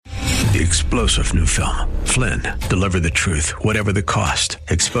the explosive new film, Flynn, Deliver the Truth, Whatever the Cost,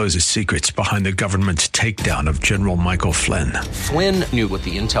 exposes secrets behind the government's takedown of General Michael Flynn. Flynn knew what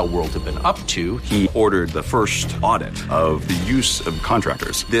the intel world had been up to. He ordered the first audit of the use of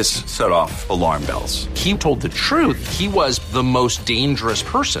contractors. This set off alarm bells. He told the truth. He was the most dangerous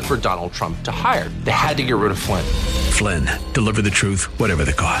person for Donald Trump to hire. They had to get rid of Flynn. Flynn, Deliver the Truth, Whatever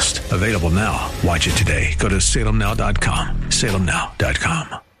the Cost. Available now. Watch it today. Go to salemnow.com.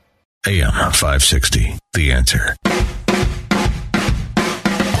 salemnow.com. AM 560, The Answer.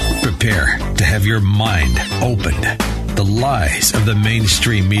 Prepare to have your mind opened. The lies of the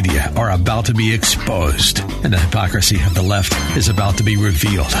mainstream media are about to be exposed, and the hypocrisy of the left is about to be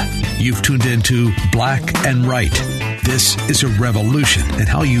revealed. You've tuned into Black and Right. This is a revolution in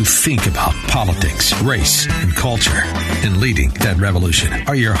how you think about politics, race, and culture. And leading that revolution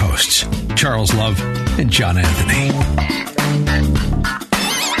are your hosts, Charles Love and John Anthony.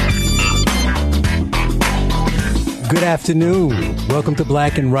 Good afternoon. Welcome to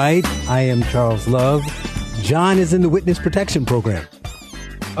Black and Right. I am Charles Love. John is in the Witness Protection Program.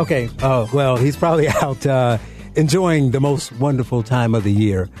 Okay. Well, he's probably out enjoying the most wonderful time of the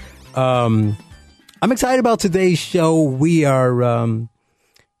year. I'm excited about today's show. We are kind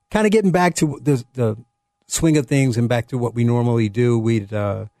of getting back to the swing of things and back to what we normally do. We'd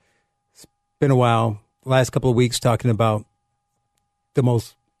it's been a while, last couple of weeks, talking about the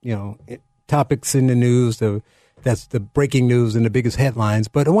most, topics in the news, that's the breaking news and the biggest headlines.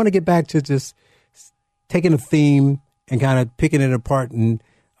 But I want to get back to just taking a theme and kind of picking it apart and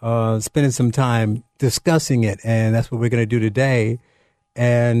spending some time discussing it. And that's what we're going to do today.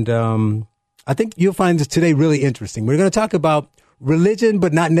 And I think you'll find this today really interesting. We're going to talk about religion,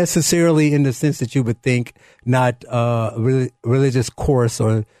 but not necessarily in the sense that you would think, not religious course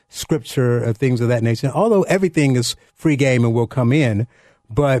or scripture or things of that nature, although everything is free game and will come in.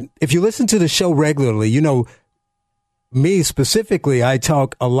 But if you listen to the show regularly, me specifically, I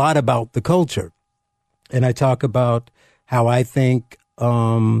talk a lot about the culture, and I talk about how I think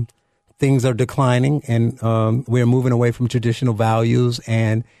things are declining and we're moving away from traditional values,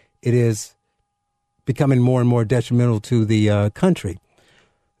 and it is becoming more and more detrimental to the country.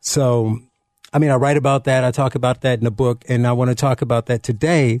 So, I write about that. I talk about that in the book, and I want to talk about that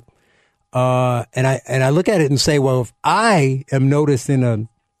today. And I look at it and say, well, if I am noticing a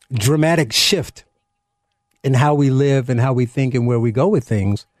dramatic shift in how we live and how we think and where we go with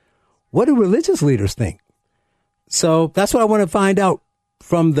things, what do religious leaders think? So that's what I want to find out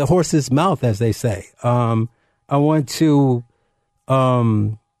from the horse's mouth, as they say. I want to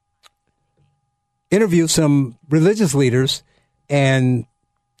interview some religious leaders and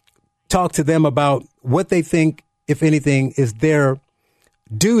talk to them about what they think, if anything, is their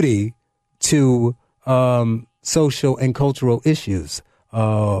duty to social and cultural issues.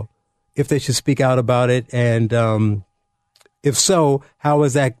 If they should speak out about it, and if so, how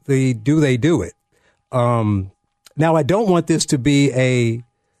exactly do they do it? Now, I don't want this to be a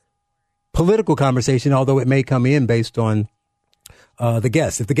political conversation, although it may come in based on the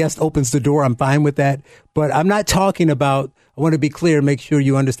guest. If the guest opens the door, I'm fine with that. But I'm not talking about, I want to be clear, make sure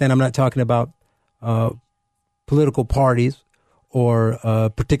you understand, I'm not talking about political parties or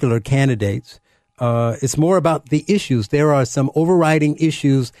particular candidates. It's more about the issues. There are some overriding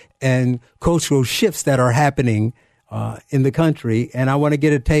issues and cultural shifts that are happening in the country, and I want to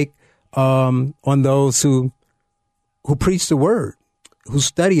get a take on those who preach the word, who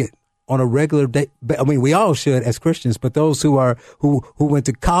study it on a regular day. We all should as Christians, but those who went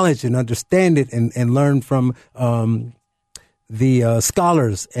to college and understand it and learn from the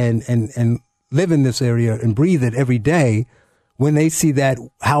scholars and live in this area and breathe it every day. When they see that,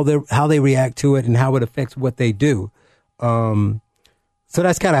 how they react to it and how it affects what they do. So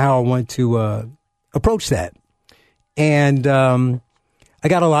that's kind of how I want to approach that. And I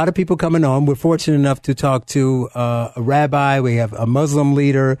got a lot of people coming on. We're fortunate enough to talk to a rabbi. We have a Muslim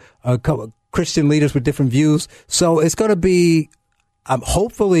leader, a couple Christian leaders with different views. So it's going to be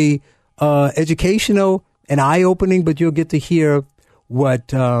hopefully educational and eye-opening, but you'll get to hear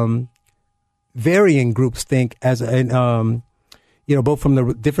what varying groups think both from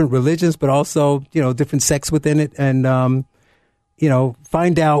the different religions, but also, different sects within it, and,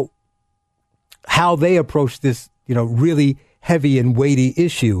 find out how they approach this, really heavy and weighty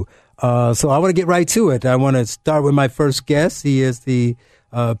issue. So I want to get right to it. I want to start with my first guest. He is the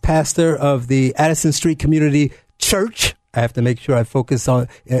pastor of the Addison Street Community Church. I have to make sure I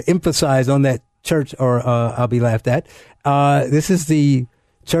emphasize on that church, or I'll be laughed at. This is the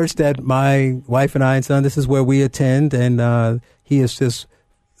church that my wife and I and son, this is where we attend, and he is just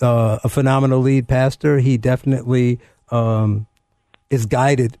a phenomenal lead pastor. He definitely is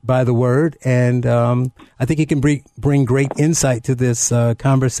guided by the Word, and I think he can bring great insight to this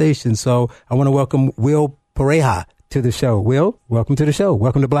conversation. So I want to welcome Will Pareja to the show. Will, welcome to the show.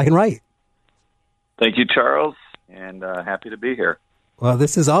 Welcome to Black and Right. Thank you, Charles, and happy to be here. Well,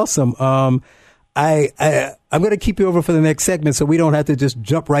 this is awesome. I'm going to keep you over for the next segment so we don't have to just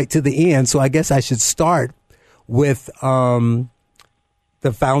jump right to the end. So I guess I should start with the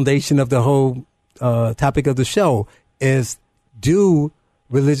foundation of the whole topic of the show is, do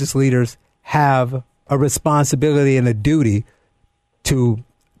religious leaders have a responsibility and a duty to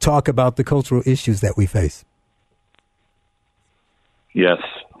talk about the cultural issues that we face? Yes,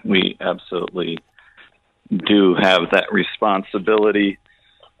 we absolutely do have that responsibility.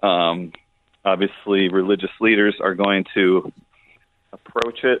 Obviously, religious leaders are going to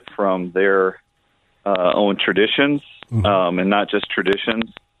approach it from their own traditions, and not just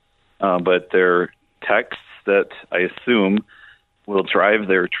traditions, but their texts that I assume will drive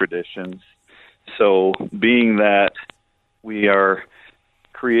their traditions. So being that we are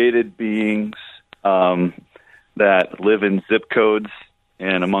created beings that live in zip codes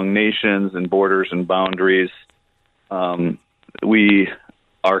and among nations and borders and boundaries, we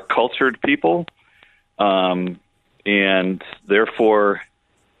are cultured people, and therefore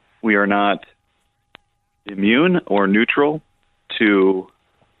we are not immune or neutral to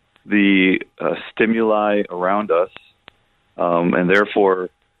the stimuli around us, and therefore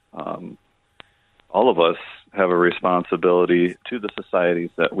all of us have a responsibility to the societies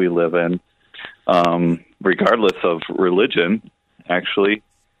that we live in, regardless of religion, actually.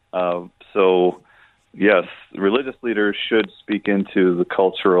 So, yes, religious leaders should speak into the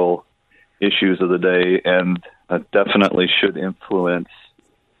cultural issues of the day, and definitely should influence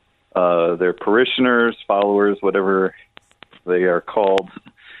their parishioners, followers, whatever they are called,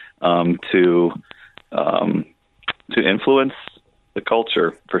 to influence the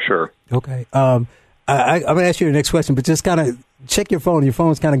culture, for sure. Okay. I'm going to ask you the next question, but just kind of check your phone. Your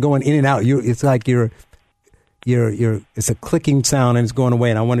phone's kind of going in and out. It's like it's a clicking sound and it's going away.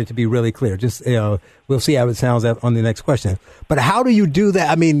 And I want it to be really clear. Just, we'll see how it sounds on the next question. But how do you do that?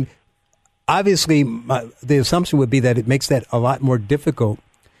 I mean, obviously, the assumption would be that it makes that a lot more difficult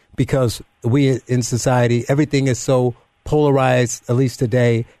because we in society, everything is so polarized, at least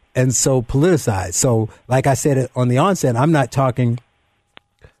today, and so politicized. So, like I said on the onset, I'm not talking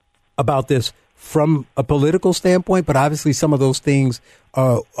about this from a political standpoint, but obviously some of those things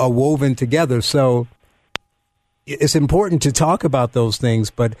are woven together. So it's important to talk about those things,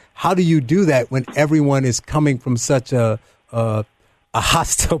 but how do you do that when everyone is coming from such a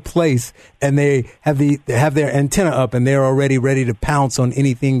hostile place and they have their antenna up and they're already ready to pounce on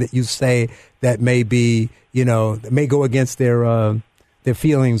anything that you say that may be, that may go against their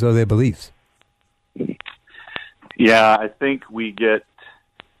feelings or their beliefs? Yeah, I think we get,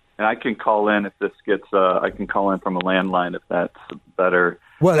 and I can call in if this gets, I can call in from a landline if that's better.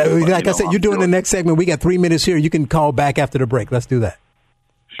 Well, like I said, you're doing the next segment. We got 3 minutes here. You can call back after the break. Let's do that.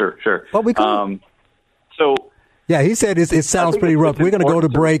 Sure. Well, we could. So. Yeah, he said it sounds pretty rough. We're going to go to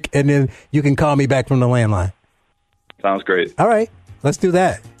break, and then you can call me back from the landline. Sounds great. All right, let's do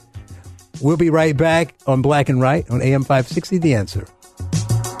that. We'll be right back on Black and Right on AM 560, The Answer.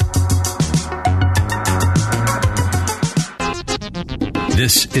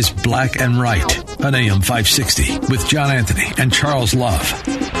 This is Black and Right on AM 560 with John Anthony and Charles Love.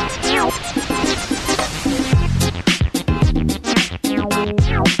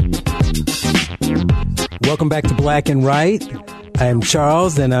 Welcome back to Black and Right. I'm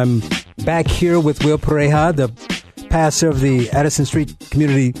Charles, and I'm back here with Will Pareja, the pastor of the Addison Street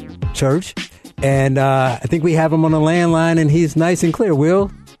Community Church. And I think we have him on the landline, and he's nice and clear.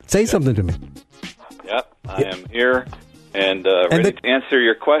 Will, say something to me. Yep, I am here and ready to answer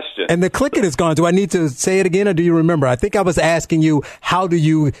your question. And the clicking is gone. Do I need to say it again, or do you remember? I think I was asking you, how do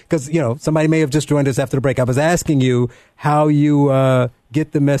you, because, somebody may have just joined us after the break. I was asking you how you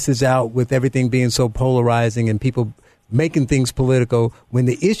get the message out with everything being so polarizing and people making things political when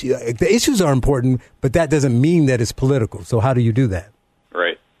the issues are important, but that doesn't mean that it's political. So how do you do that?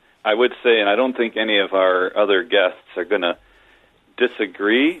 Right. I would say, and I don't think any of our other guests are going to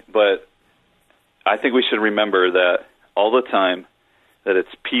disagree, but I think we should remember that all the time that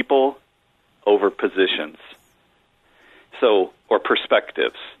it's people over positions, or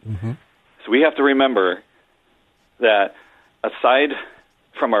perspectives. Mm-hmm. So we have to remember that aside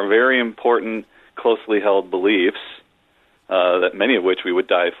from our very important, closely held beliefs, that many of which we would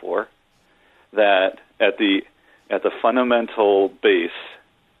die for, that at the fundamental base,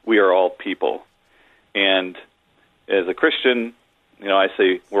 we are all people. And as a Christian, I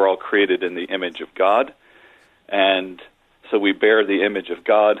say we're all created in the image of God. And so we bear the image of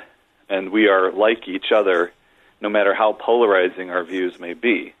God, and we are like each other, no matter how polarizing our views may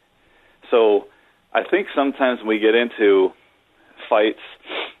be. So I think sometimes we get into fights,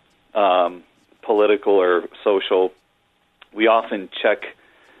 political or social, we often check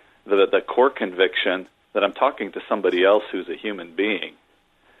the core conviction that I'm talking to somebody else who's a human being,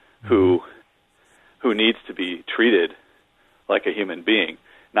 who needs to be treated like a human being,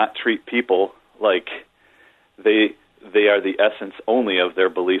 not treat people like they are the essence only of their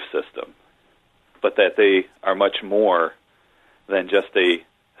belief system, but that they are much more than just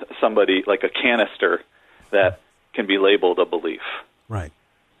somebody like a canister that can be labeled a belief. Right.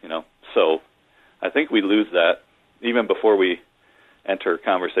 So I think we lose that even before we enter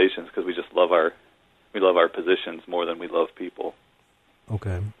conversations, because we just love our positions more than we love people.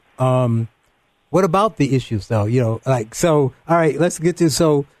 Okay. What about the issues, though? All right, let's get to,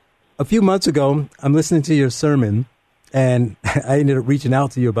 so a few months ago, I'm listening to your sermon, and I ended up reaching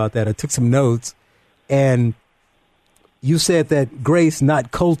out to you about that. I took some notes, and you said that grace,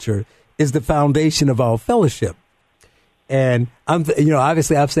 not culture, is the foundation of all fellowship. And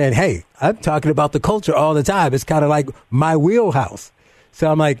obviously I'm saying, hey, I'm talking about the culture all the time. It's kind of like my wheelhouse.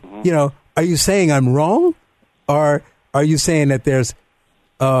 So I'm like, are you saying I'm wrong? Or are you saying that there's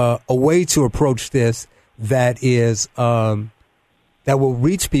a way to approach this that is that will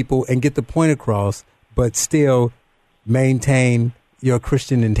reach people and get the point across, but still maintain your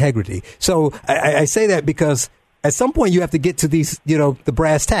Christian integrity? So I say that because at some point you have to get to these, the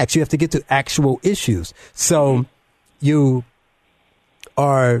brass tacks. You have to get to actual issues. So you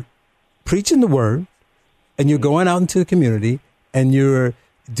are preaching the word, and you're going out into the community, and you're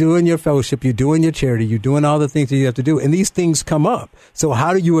doing your fellowship, you're doing your charity, you're doing all the things that you have to do, and these things come up. So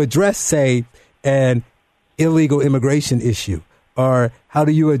how do you address, say, an illegal immigration issue? Or how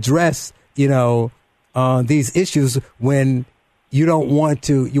do you address, these issues when you want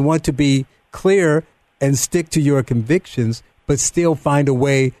to be clear and stick to your convictions, but still find a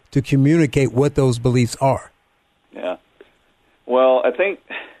way to communicate what those beliefs are? Yeah. Well, I think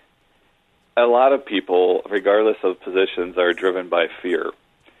a lot of people, regardless of positions, are driven by fear.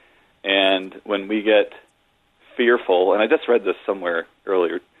 And when we get fearful, and I just read this somewhere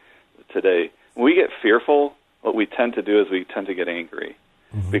earlier today, when we get fearful, what we tend to do is we tend to get angry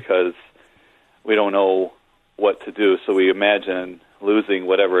because we don't know what to do. So we imagine losing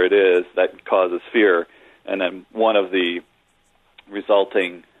whatever it is that causes fear. And then one of the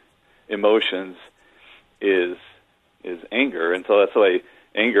resulting emotions is anger, and so that's why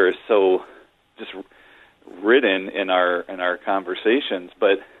anger is so just ridden in our conversations.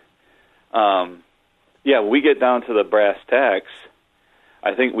 But when we get down to the brass tacks,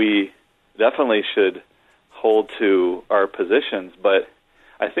 I think we definitely should hold to our positions. But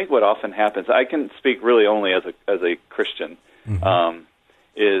I think what often happens, I can speak really only as a Christian,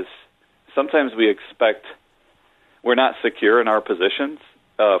 is sometimes we're not secure in our positions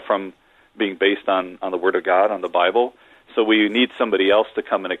from being based on the Word of God, on the Bible. So we need somebody else to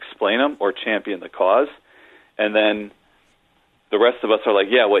come and explain them or champion the cause. And then the rest of us are like,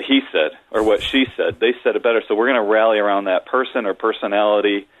 yeah, what he said or what she said, they said it better. So we're going to rally around that person or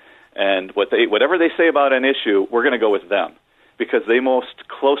personality, and whatever they say about an issue, we're going to go with them because they most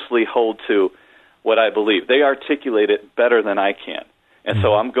closely hold to what I believe. They articulate it better than I can. And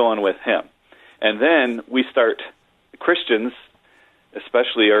so I'm going with him. And then Christians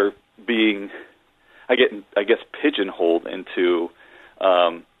especially are being, I guess, pigeonholed into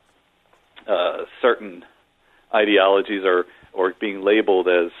certain ideologies or being labeled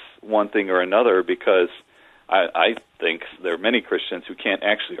as one thing or another, because I think there are many Christians who can't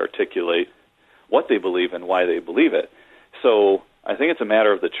actually articulate what they believe and why they believe it. So I think it's a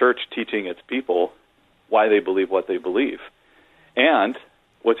matter of the church teaching its people why they believe what they believe. And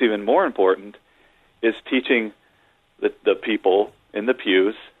what's even more important is teaching the people in the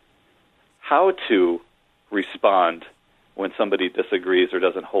pews how to respond when somebody disagrees or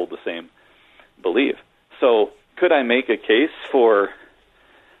doesn't hold the same belief. So could I make a case for,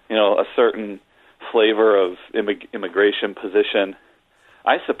 a certain flavor of immigration position?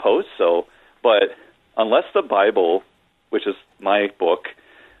 I suppose so, but unless the Bible, which is my book,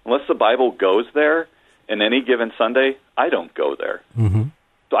 unless the Bible goes there in any given Sunday, I don't go there.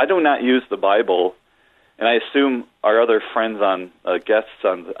 So I do not use the Bible, and I assume our other friends guests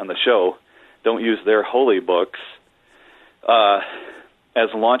on the show don't use their holy books as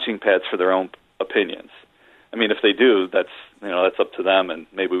launching pads for their own opinions. I mean, if they do, that's up to them, and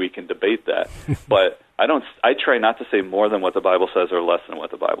maybe we can debate that. But I try not to say more than what the Bible says or less than what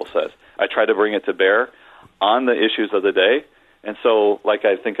the Bible says. I try to bring it to bear on the issues of the day. And so, like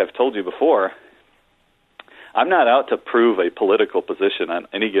I think I've told you before, I'm not out to prove a political position on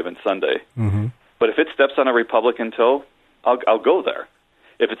any given Sunday. But if it steps on a Republican toe, I'll go there.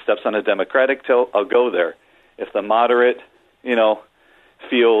 If it steps on a Democratic toe, I'll go there. If the moderate,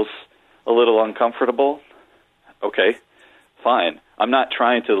 feels a little uncomfortable, okay, fine. I'm not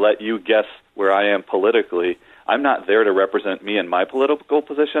trying to let you guess where I am politically. I'm not there to represent me and my political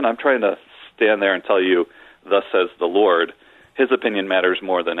position. I'm trying to stand there and tell you, thus says the Lord. His opinion matters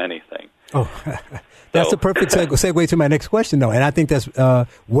more than anything. Oh, that's a perfect segue to my next question, though. And I think that's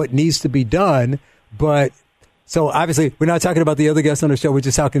what needs to be done. But so obviously, we're not talking about the other guests on the show. We're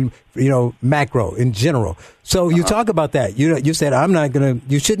just talking, macro in general. So you talk about that. You said,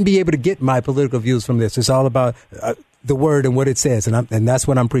 you shouldn't be able to get my political views from this. It's all about the word and what it says. And that's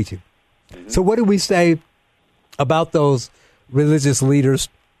what I'm preaching. Mm-hmm. So what do we say about those religious leaders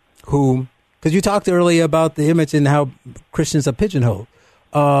who, because you talked earlier about the image and how Christians are pigeonholed.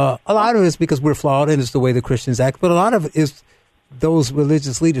 A lot of it is because we're flawed and it's the way the Christians act. But a lot of it is those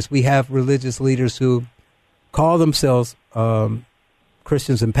religious leaders. We have religious leaders who call themselves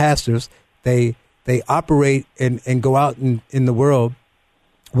Christians and pastors. They operate and go out in the world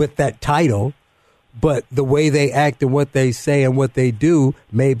with that title, but the way they act and what they say and what they do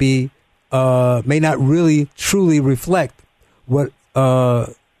may not really truly reflect what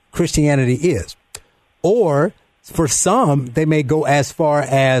Christianity is. Or for some, they may go as far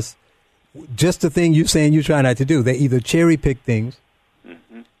as just the thing you're saying you try not to do. They either cherry pick things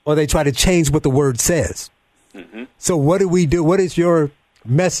or they try to change what the word says. So what do we do? What is your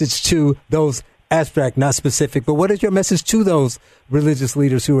message to those abstract, not specific, but what is your message to those religious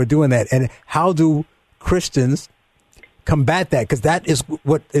leaders who are doing that? And how do Christians combat that? Because that is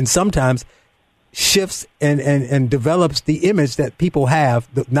what, and sometimes shifts and develops the image that people have,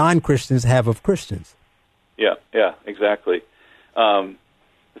 the non-Christians have of Christians. Yeah, exactly.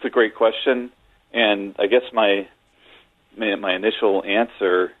 It's a great question, and I guess my initial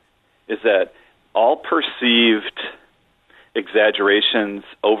answer is that all perceived exaggerations,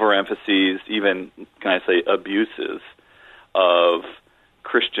 overemphases, even, can I say, abuses of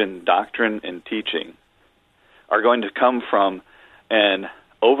Christian doctrine and teaching are going to come from an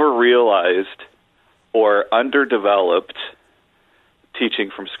overrealized or underdeveloped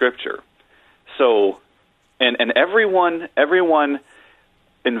teaching from Scripture. So, and everyone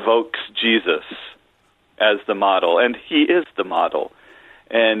invokes Jesus as the model, and he is the model.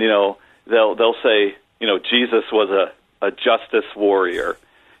 And they'll say, Jesus was a justice warrior,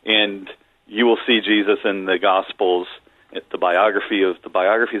 and you will see Jesus in the Gospels, the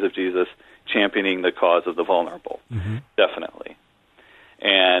biographies of Jesus, championing the cause of the vulnerable, definitely.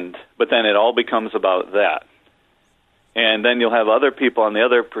 But then it all becomes about that. And then you'll have other people on the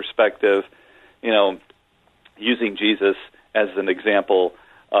other perspective, using Jesus as an example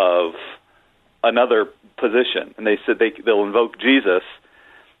of another position. And they said they'll invoke Jesus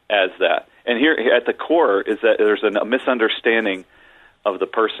as that. And here at the core is that there's a misunderstanding of the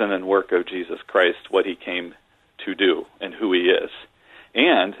person and work of Jesus Christ, what he came to do and who he is.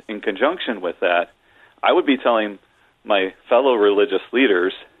 And in conjunction with that, I would be telling my fellow religious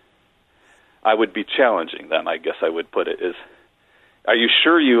leaders, I would be challenging them, I guess I would put it, is, are you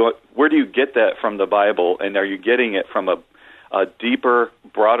sure where do you get that from the Bible, and are you getting it from a deeper,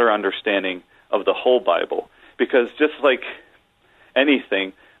 broader understanding of the whole Bible? Because just like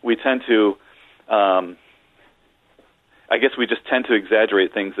anything, we tend to, I guess we just tend to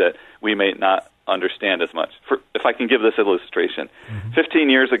exaggerate things that we may not understand as much. If I can give this illustration, 15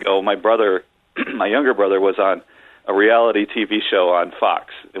 years ago, my younger brother was on a reality TV show on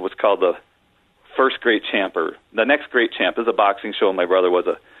Fox. It was called The First Great Champ, or The Next Great Champ. Is a boxing show. My brother was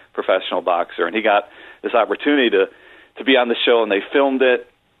a professional boxer, and he got this opportunity to be on the show, and they filmed it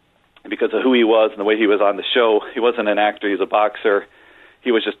because of who he was and the way he was on the show. He wasn't an actor. He was a boxer.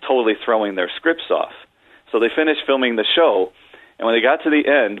 He was just totally throwing their scripts off. So they finished filming the show, and when they got to the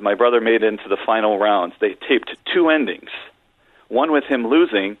end, my brother made it into the final rounds. They taped two endings, one with him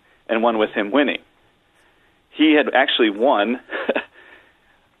losing and one with him winning. He had actually won,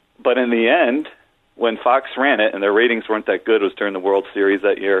 but in the end, when Fox ran it, and their ratings weren't that good, it was during the World Series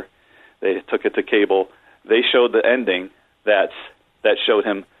that year, they took it to cable, they showed the ending that showed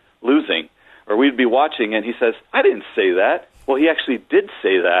him losing. Or we'd be watching, and he says, I didn't say that. Well, he actually did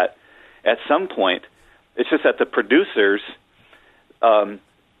say that at some point. It's just that the producers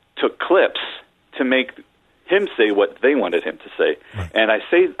took clips to make him say what they wanted him to say. Right. And I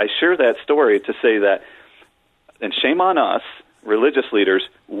share that story to say that, and shame on us, religious leaders,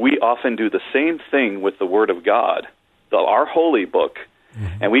 we often do the same thing with the Word of God, our holy book.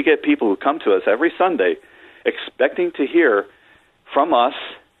 And we get people who come to us every Sunday expecting to hear from us,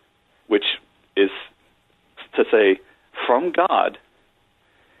 which is to say, from God,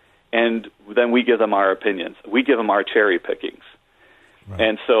 and then we give them our opinions. We give them our cherry pickings. Right.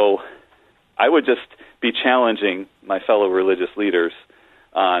 And so I would just be challenging my fellow religious leaders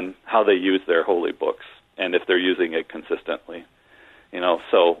on how they use their holy books and if they're using it consistently.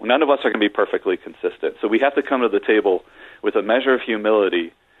 So none of us are going to be perfectly consistent. So we have to come to the table with a measure of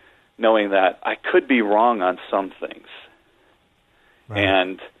humility, knowing that I could be wrong on some things, right,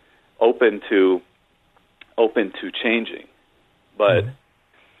 and open to changing. But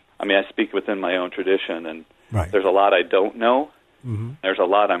I mean, I speak within my own tradition, and right, there's a lot I don't know. Mm-hmm. There's a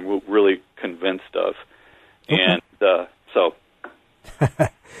lot I'm really convinced of, and so.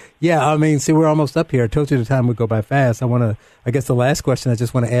 Yeah, I mean, see, we're almost up here. I told you the time would go by fast. I guess the last question I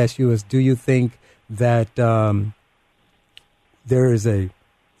just want to ask you is, do you think that there is a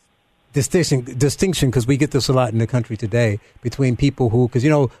distinction, because we get this a lot in the country today, between people who, because,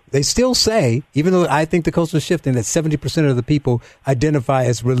 they still say, even though I think the culture is shifting, that 70% of the people identify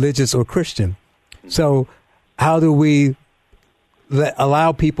as religious or Christian. So how do we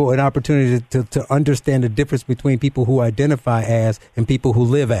allow people an opportunity to understand the difference between people who identify as and people who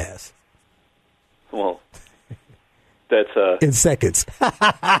live as? Well, that's in seconds.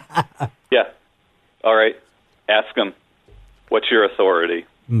 Yeah. All right. Ask them, what's your authority?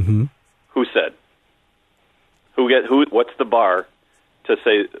 Mm-hmm. Who said? Who? What's the bar to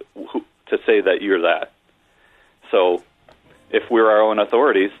say that you're that? So, if we're our own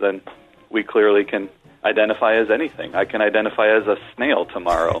authorities, then we clearly can identify as anything. I can identify as a snail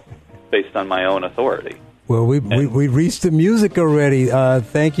tomorrow based on my own authority. Well, we reached the music already.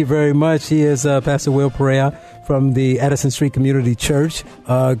 Thank you very much. He is Pastor Will Perea from the Addison Street Community Church.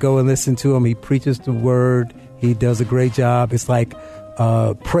 Go and listen to him. He preaches the word. He does a great job. It's like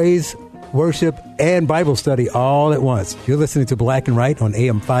praise, worship, and Bible study all at once. You're listening to Black and Right on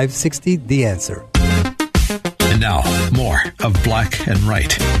AM 560, The Answer. And now, more of Black and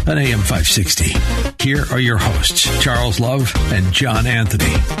Right on AM 560. Here are your hosts, Charles Love and John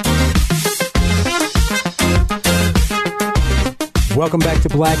Anthony. Welcome back to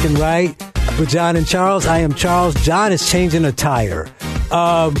Black and Right with John and Charles. I am Charles. John is changing a tire.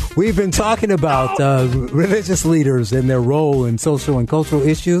 We've been talking about religious leaders and their role in social and cultural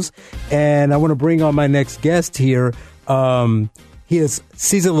issues, and I want to bring on my next guest here. He is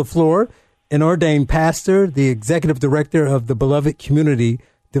Cesar LaFleur, an ordained pastor, the executive director of the Beloved Community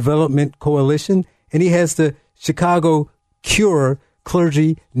Development Coalition, and he has the Chicago Cure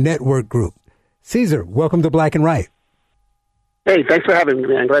Clergy Network Group. Cesar, welcome to Black and Right. Hey, thanks for having me,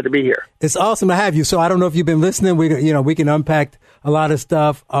 man. Glad to be here. It's awesome to have you. So I don't know if you've been listening. We can unpack a lot of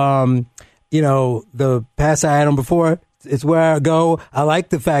stuff. The pastor I had on before, it's where I go. I like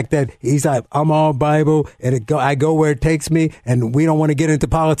the fact that he's like, I'm all Bible, and I go where it takes me, and we don't want to get into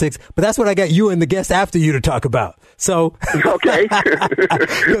politics. But that's what I got you and the guest after you to talk about. So, okay,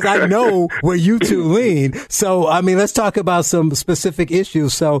 because I know where you two lean. So, I mean, let's talk about some specific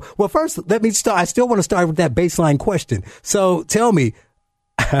issues. So, well, first, let me start. I still want to start with that baseline question. So, tell me.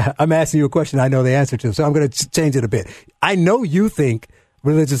 I'm asking you a question I know the answer to, so I'm going to change it a bit. I know you think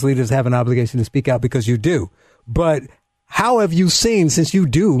religious leaders have an obligation to speak out because you do, but how have you seen, since you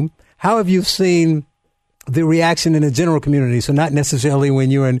do, how have you seen the reaction in the general community? So not necessarily when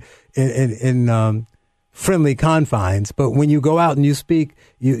you're in friendly confines, but when you go out and you speak,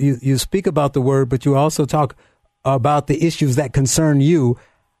 you speak about the word, but you also talk about the issues that concern you.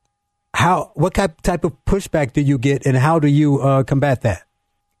 What type of pushback do you get, and how do you combat that?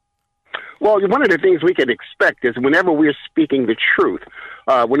 Well, one of the things we can expect is whenever we're speaking the truth,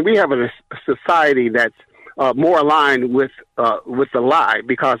 when we have a society that's more aligned with the lie,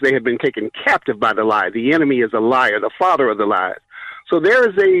 because they have been taken captive by the lie. The enemy is a liar, the father of the lies. So there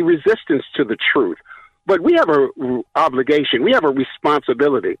is a resistance to the truth. But we have an obligation. We have a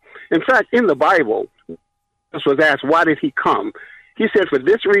responsibility. In fact, in the Bible, this was asked, why did he come? He said, for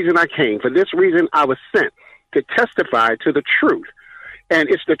this reason I came. For this reason I was sent, to testify to the truth. And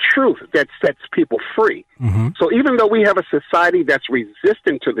it's the truth that sets people free. Mm-hmm. So even though we have a society that's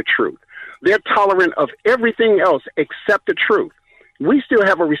resistant to the truth, they're tolerant of everything else except the truth, we still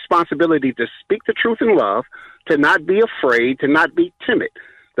have a responsibility to speak the truth in love, to not be afraid, to not be timid.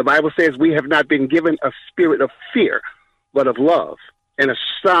 The Bible says we have not been given a spirit of fear, but of love and a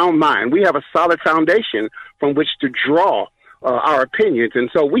sound mind. We have a solid foundation from which to draw our opinions. And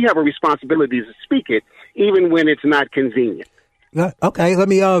so we have a responsibility to speak it, even when it's not convenient. Okay, let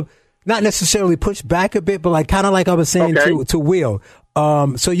me not necessarily push back a bit, but like kind of like I was saying to Will.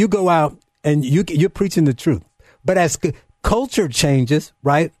 So you go out and you're preaching the truth, but as culture changes,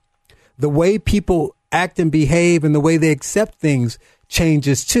 right, the way people act and behave and the way they accept things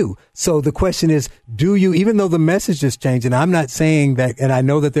changes too. So the question is, do you, even though the message is changing, I'm not saying that, and I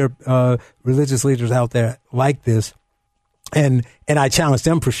know that there are religious leaders out there like this, and I challenge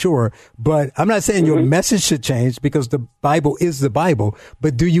them for sure, but I'm not saying your message should change because the Bible is the Bible.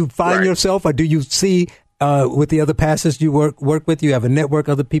 But do you find yourself, or do you see with the other pastors you work with, you have a network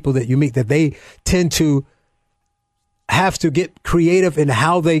of other people that you meet, that they tend to have to get creative in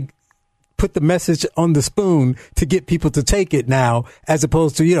how they put the message on the spoon to get people to take it now, as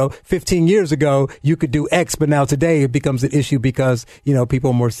opposed to, 15 years ago, you could do X, but now today it becomes an issue because, people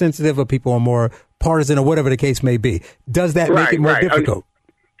are more sensitive or people are more partisan or whatever the case may be. Does that make it more difficult?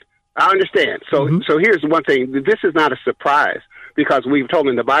 I understand. So here's one thing. This is not a surprise because we've told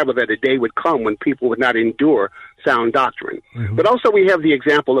in the Bible that a day would come when people would not endure sound doctrine. But also we have the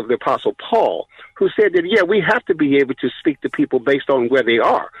example of the Apostle Paul, who said that, we have to be able to speak to people based on where they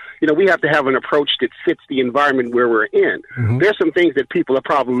are. We have to have an approach that fits the environment where we're in. There's some things that people are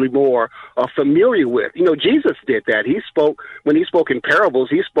probably more familiar with. Jesus did that. When he spoke in parables,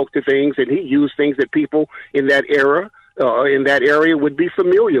 he spoke to things and he used things that people in that era in that area would be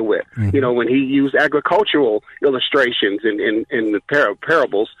familiar with. When he used agricultural illustrations and the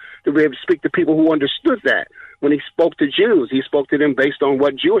parables to be able to speak to people who understood that. When he spoke to Jews, he spoke to them based on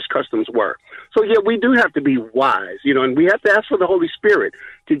what Jewish customs were. So, we do have to be wise, and we have to ask for the Holy Spirit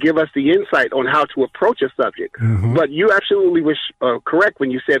to give us the insight on how to approach a subject. But you absolutely were correct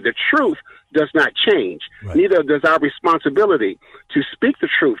when you said the truth does not change. Neither does our responsibility to speak the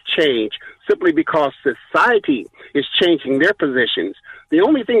truth change simply because society is changing their positions. The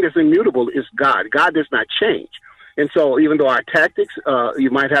only thing that's immutable is God. God does not change. And so even though our tactics, you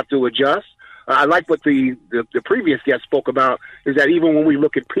might have to adjust, I like what the previous guest spoke about, is that even when we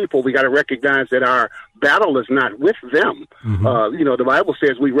look at people, we got to recognize that our battle is not with them. The Bible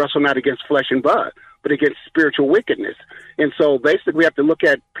says we wrestle not against flesh and blood, but against spiritual wickedness. And so basically we have to look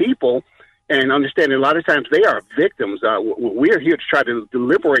at people and understand that a lot of times they are victims. We're here to try to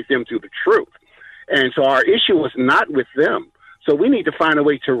liberate them through the truth. And so our issue is not with them. So we need to find a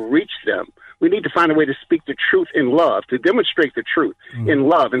way to reach them. We need to find a way to speak the truth in love, to demonstrate the truth in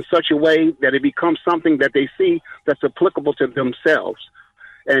love in such a way that it becomes something that they see that's applicable to themselves.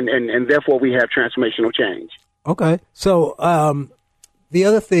 And therefore we have transformational change. Okay. So the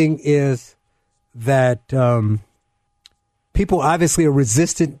other thing is that people obviously are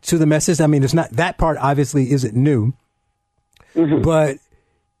resistant to the message. I mean, it's not, that part obviously isn't new, but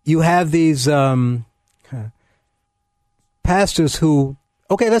you have these pastors who,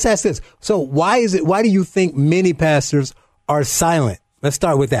 okay, let's ask this. So why do you think many pastors are silent? Let's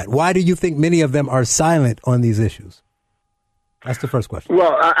start with that. Why do you think many of them are silent on these issues? That's the first question.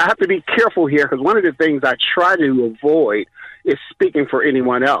 Well, I have to be careful here because one of the things I try to avoid is speaking for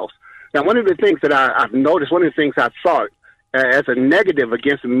anyone else. Now, one of the things that I've noticed, one of the things I've thought as a negative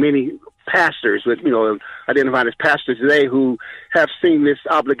against many pastors, identified as pastors today, who have seen this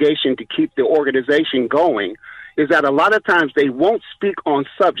obligation to keep the organization going, is that a lot of times they won't speak on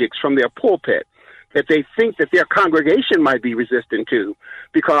subjects from their pulpit that they think that their congregation might be resistant to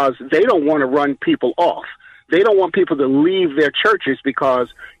because they don't want to run people off. They don't want people to leave their churches because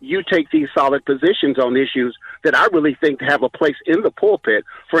you take these solid positions on issues that I really think have a place in the pulpit.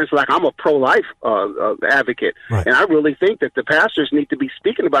 For instance, like I'm a pro-life advocate, and I really think that the pastors need to be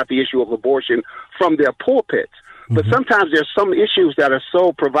speaking about the issue of abortion from their pulpits. But sometimes there's some issues that are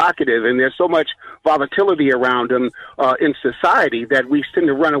so provocative and there's so much volatility around them in society that we tend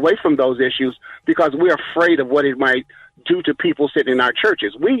to run away from those issues because we're afraid of what it might do to people sitting in our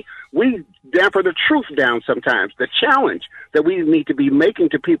churches. We damper the truth down sometimes, the challenge that we need to be making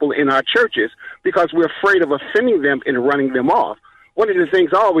to people in our churches because we're afraid of offending them and running them off. One of the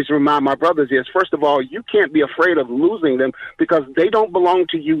things I always remind my brothers is, first of all, you can't be afraid of losing them because they don't belong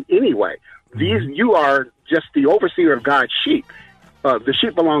to you anyway. You are just the overseer of God's sheep. The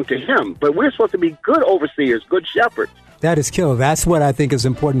sheep belong to him, but we're supposed to be good overseers, good shepherds. That is killer. That's what I think is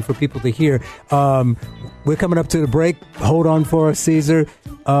important for people to hear. We're coming up to the break. Hold on for us, Caesar.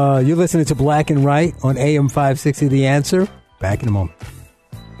 You're listening to Black and Right on AM 560 The Answer. Back in a moment.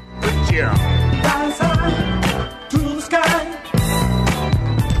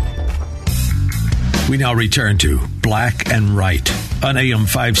 We now return to Black and Right on AM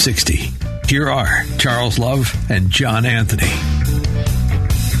 560. Here are Charles Love and John Anthony.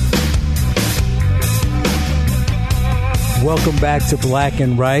 Welcome back to Black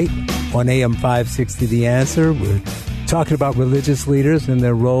and Right on AM 560 The Answer. We're talking about religious leaders and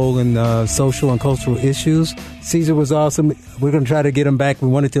their role in social and cultural issues. Caesar was awesome. We're going to try to get him back. We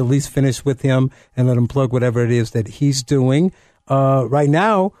wanted to at least finish with him and let him plug whatever it is that he's doing. Right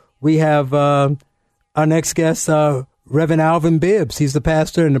now, we have our next guest, Reverend Alvin Bibbs. He's the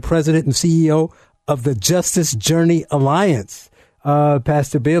pastor and the president and CEO of the Justice Journey Alliance.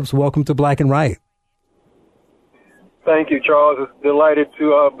 Pastor Bibbs, welcome to Black and Right. Thank you, Charles. It's delighted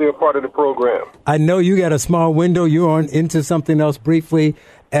to be a part of the program. I know you got a small window. You're on into something else briefly.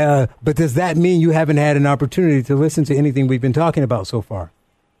 But does that mean you haven't had an opportunity to listen to anything we've been talking about so far?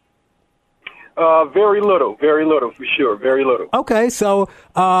 Very little for sure. Very little. Okay. So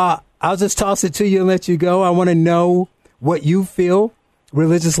I'll just toss it to you and let you go. I want to know what you feel,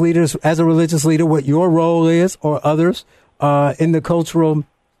 religious leaders, as a religious leader, what your role is or others in the cultural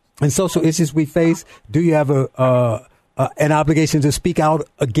and social issues we face. Do you have an obligation to speak out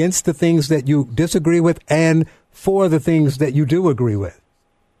against the things that you disagree with and for the things that you do agree with?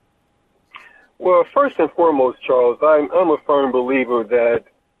 Well, first and foremost, Charles, I'm a firm believer that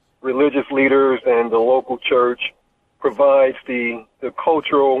religious leaders and the local church provides the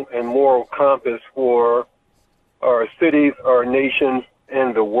cultural and moral compass for our cities, our nations,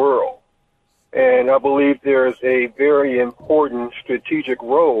 and the world. And I believe there's a very important strategic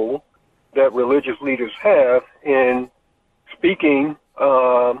role that religious leaders have in speaking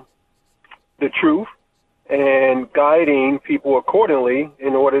the truth and guiding people accordingly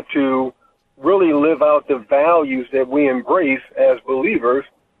in order to really live out the values that we embrace as believers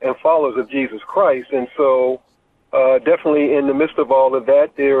and followers of Jesus Christ. And so definitely in the midst of all of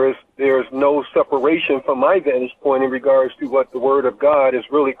that, there is no separation from my vantage point in regards to what the Word of God is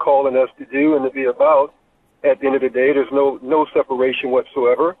really calling us to do and to be about. At the end of the day, there's no separation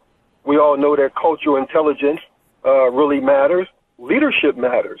whatsoever. We all know that cultural intelligence really matters. Leadership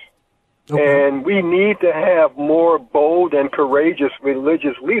matters. Okay. And we need to have more bold and courageous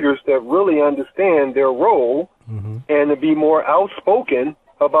religious leaders that really understand their role and to be more outspoken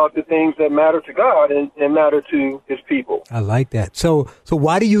about the things that matter to God and matter to his people. I like that. So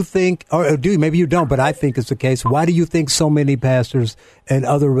why do you think, or do maybe you don't, but I think it's the case. Why do you think so many pastors and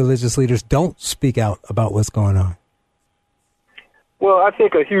other religious leaders don't speak out about what's going on? Well, I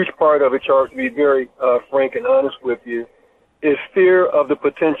think a huge part of it, Charles, to be very frank and honest with you, is fear of the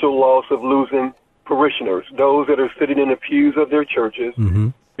potential loss of losing parishioners, those that are sitting in the pews of their churches,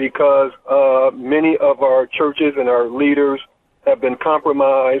 because many of our churches and our leaders have been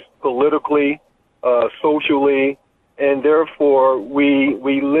compromised politically, socially, and therefore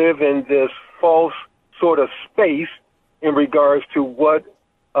we live in this false sort of space in regards to what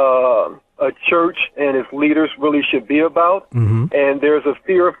a church and its leaders really should be about. And there's a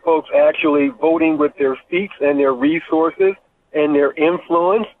fear of folks actually voting with their feet and their resources and their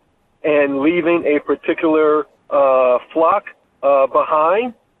influence and leaving a particular flock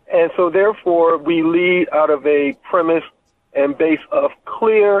behind. And so therefore we lead out of a premise and base of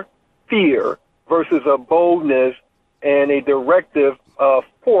clear fear versus a boldness and a directive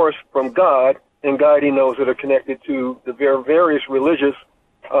force from God in guiding those that are connected to the various religious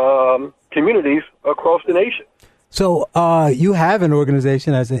communities across the nation. So you have an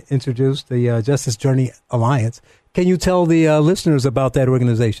organization, as I introduced, the Justice Journey Alliance. Can you tell the listeners about that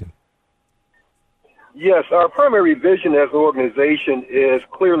organization? Yes, our primary vision as an organization is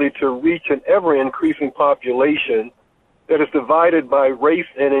clearly to reach an ever-increasing population that is divided by race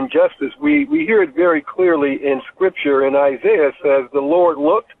and injustice. We hear it very clearly in Scripture, and Isaiah says, the Lord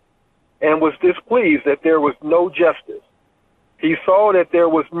looked and was displeased that there was no justice. He saw that there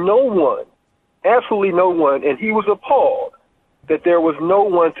was no one, absolutely no one, and he was appalled that there was no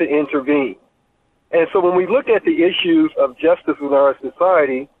one to intervene. And so when we look at the issues of justice in our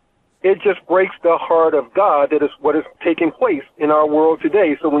society, it just breaks the heart of God that is what is taking place in our world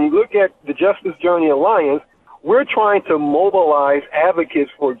today. So when you look at the Justice Journey Alliance, we're trying to mobilize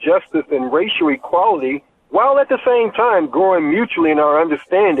advocates for justice and racial equality while at the same time growing mutually in our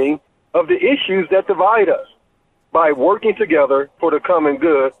understanding of the issues that divide us by working together for the common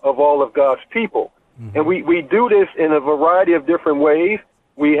good of all of God's people. And we do this in a variety of different ways.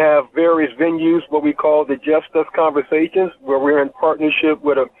 We have various venues, what we call the Just Us Conversations, where we're in partnership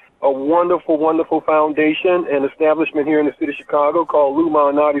with a wonderful, wonderful foundation and establishment here in the city of Chicago called Lou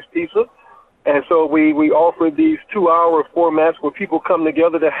Malnati's Pizza. And so we offer these 2-hour formats where people come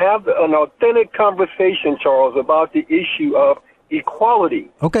together to have an authentic conversation, Charles, about the issue of equality.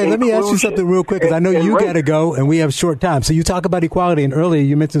 Okay, let me ask you something real quick, because I know you got to go and we have short time. So you talk about equality, and earlier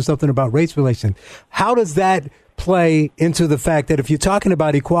you mentioned something about race relations. How does that play into the fact that if you're talking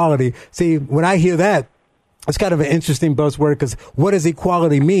about equality, see, when I hear that, it's kind of an interesting buzzword, because what does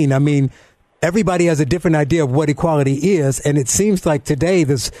equality mean? I mean, everybody has a different idea of what equality is, and it seems like today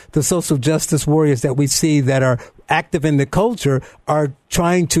the social justice warriors that we see that are active in the culture are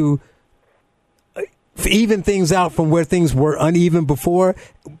trying to even things out from where things were uneven before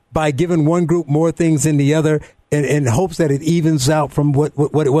by giving one group more things than the other in hopes that it evens out from what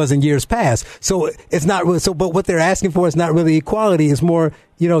it was in years past. So it's not really, but what they're asking for is not really equality. It's more,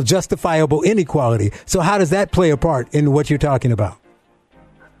 justifiable inequality. So how does that play a part in what you're talking about?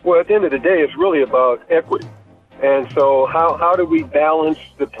 Well, at the end of the day, it's really about equity. And so how do we balance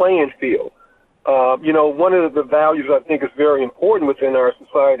the playing field? One of the values I think is very important within our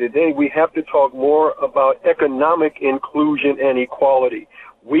society today, we have to talk more about economic inclusion and equality.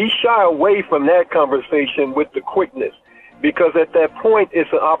 We shy away from that conversation with the quickness, because at that point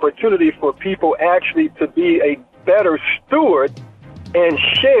it's an opportunity for people actually to be a better steward and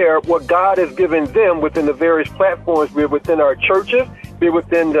share what God has given them within the various platforms, be it within our churches, be it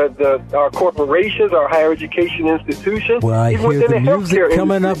within our corporations, our higher education institutions. Well, I even hear within the music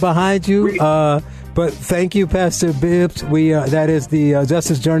coming up behind you. But thank you, Pastor Bibbs. That is the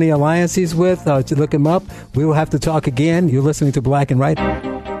Justice Journey Alliance he's with. To look him up. We will have to talk again. You're listening to Black and Right.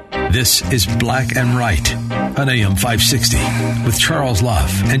 This is Black and Right on AM 560 with Charles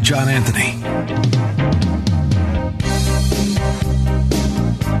Love and John Anthony.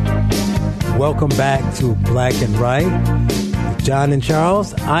 Welcome back to Black and Right with John and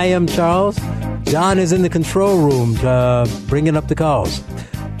Charles. I am Charles. John is in the control room bringing up the calls.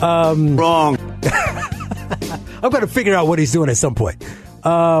 Wrong. I'm going to figure out what he's doing at some point.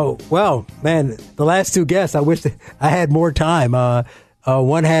 Well, man, the last two guests, I wish I had more time.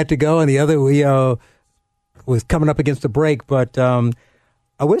 One had to go and the other was coming up against the break. But I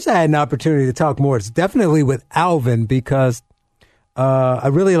wish I had an opportunity to talk more. It's definitely with Alvin, because I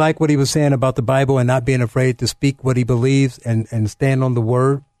really like what he was saying about the Bible and not being afraid to speak what he believes and stand on the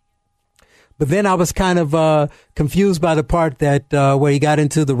word. But then I was kind of confused by the part that where he got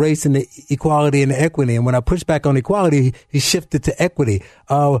into the race and the equality and the equity. And when I pushed back on equality, he shifted to equity.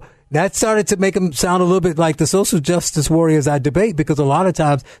 That started to make him sound a little bit like the social justice warriors I debate, because a lot of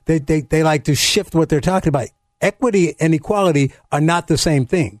times they like to shift what they're talking about. Equity and equality are not the same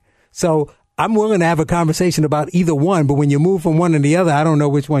thing. So I'm willing to have a conversation about either one, but when you move from one to the other, I don't know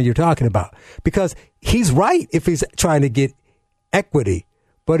which one you're talking about, because he's right if he's trying to get equity,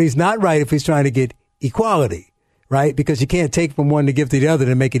 but he's not right if he's trying to get equality, right? Because you can't take from one to give to the other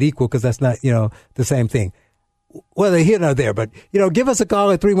to make it equal, because that's not, the same thing. Whether here or there, but, give us a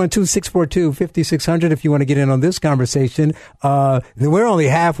call at 312-642-5600 if you want to get in on this conversation. We're only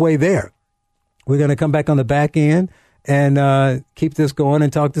halfway there. We're going to come back on the back end and keep this going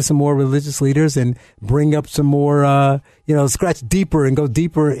and talk to some more religious leaders and bring up some more, scratch deeper and go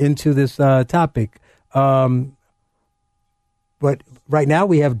deeper into this topic. But right now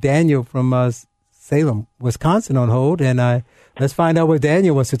we have Daniel from Salem, Wisconsin on hold, and let's find out what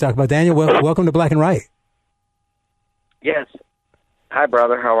Daniel wants to talk about. Daniel, welcome to Black and Right. Yes. Hi,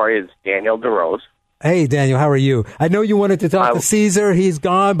 brother. How are you? It's Daniel DeRose. Hey, Daniel. How are you? I know you wanted to talk to Caesar. He's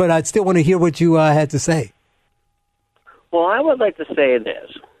gone, but I still want to hear what you had to say. Well, I would like to say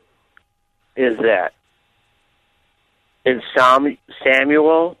this, is that in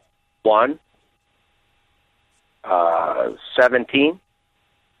Samuel 1:17,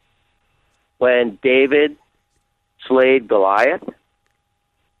 when David slayed Goliath,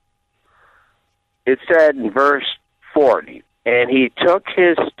 it said in verse 40, and he took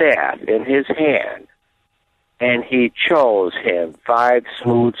his staff in his hand, and he chose him 5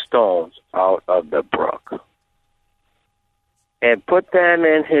 smooth stones out of the brook, and put them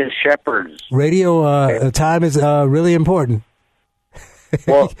in his shepherd's. Radio time is really important.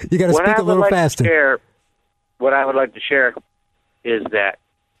 Well, you got to speak a little faster. What I would like to share is that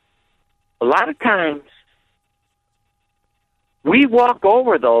a lot of times we walk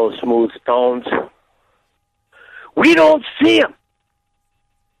over those smooth stones. We don't see them.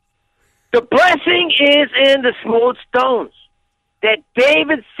 The blessing is in the smooth stones that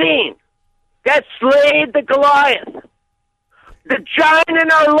David seen, that slayed the Goliath, the giant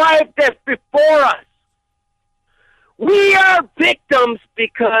in our life that's before us. We are victims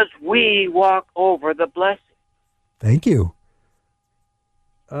because we walk over the blessing. Thank you.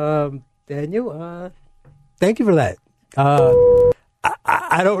 Daniel, thank you for that.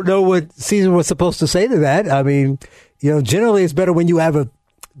 I don't know what Caesar was supposed to say to that. I mean, generally it's better when you have a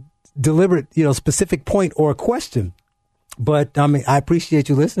deliberate, specific point or a question. But I mean, I appreciate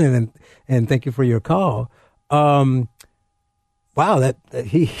you listening and thank you for your call. Wow, that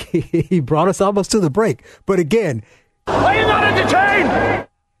he brought us almost to the break. But again, are you not entertained?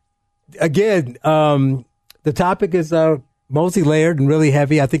 Again, the topic is multi-layered and really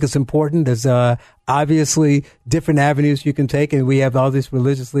heavy. I think it's important. There's obviously different avenues you can take, and we have all these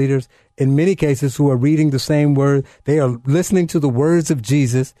religious leaders in many cases who are reading the same word. They are listening to the words of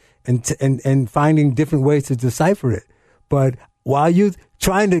Jesus and finding different ways to decipher it. But while you're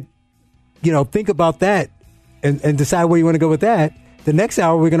trying to, think about that, and decide where you want to go with that. The next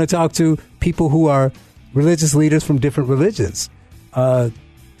hour, we're going to talk to people who are religious leaders from different religions.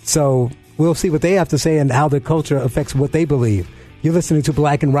 So we'll see what they have to say and how the culture affects what they believe. You're listening to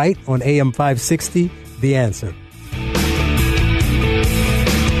Black and Right on AM 560, The Answer.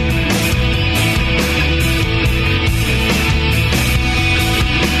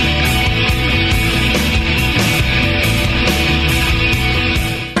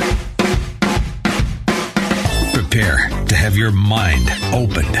 Prepare to have your mind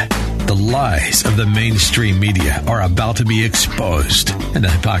opened. The lies of the mainstream media are about to be exposed, and the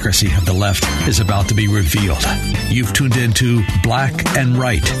hypocrisy of the left is about to be revealed. You've tuned into Black and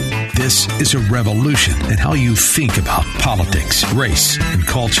Right. This is a revolution in how you think about politics, race, and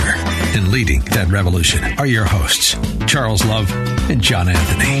culture. And leading that revolution are your hosts, Charles Love and John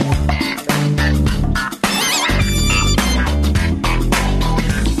Anthony.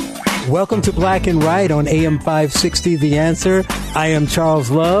 Welcome to Black and Right on AM 560, The Answer. I am Charles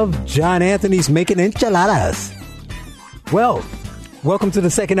Love. John Anthony's making enchiladas. Well, welcome to the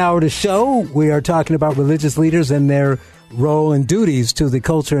second hour of the show. We are talking about religious leaders and their role and duties to the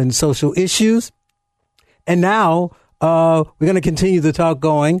culture and social issues. And now we're going to continue the talk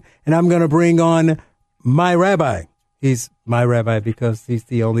going, and I'm going to bring on my rabbi. He's my rabbi because he's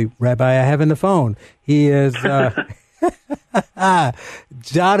the only rabbi I have in the phone. He is...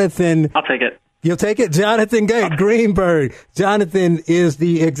 Jonathan. I'll take it. You'll take it? Jonathan Greenberg. Jonathan is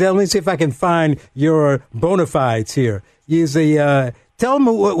the let me see if I can find your bona fides here. He's tell him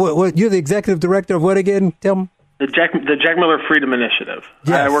what you're the executive director of what again? Tell him. The Jack Miller Freedom Initiative.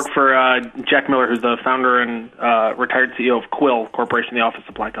 Yes. I work for Jack Miller, who's the founder and retired CEO of Quill Corporation, the office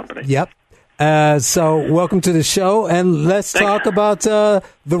supply company. Yep. So welcome to the show, and let's talk about the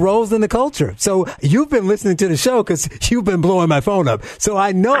roles in the culture. So you've been listening to the show because you've been blowing my phone up. So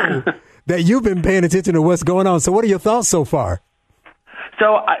I know that you've been paying attention to what's going on. So what are your thoughts so far?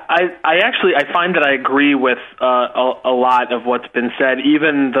 So I find that I agree with a lot of what's been said,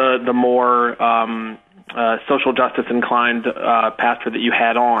 even the more social justice inclined pastor that you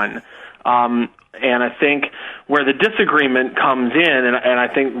had on. And I think where the disagreement comes in, and I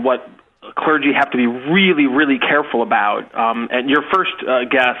think what clergy have to be really, really careful about. And your first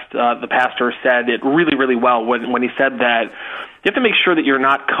guest, the pastor, said it really, really well when he said that you have to make sure that you're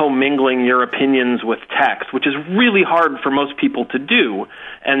not commingling your opinions with text, which is really hard for most people to do.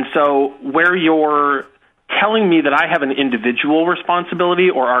 And so where you're telling me that I have an individual responsibility,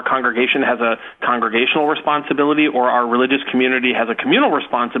 or our congregation has a congregational responsibility, or our religious community has a communal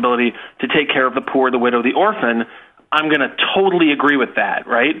responsibility to take care of the poor, the widow, the orphan, I'm going to totally agree with that,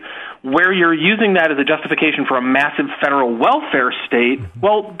 right? Where you're using that as a justification for a massive federal welfare state,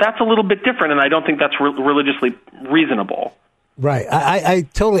 well, that's a little bit different, and I don't think that's religiously reasonable. Right. I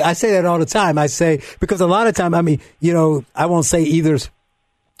totally, I say that all the time. I say, because a lot of time, I mean, you know, I won't say either's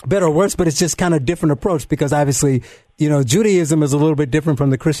better or worse, but it's just kind of different approach, because obviously, you know, Judaism is a little bit different from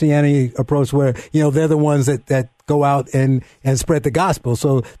the Christianity approach, where, you know, they're the ones that go out and spread the gospel.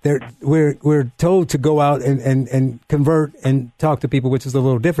 So we're told to go out and convert and talk to people, which is a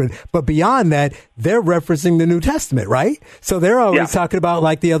little different. But beyond that, they're referencing the New Testament, right? So they're always talking about,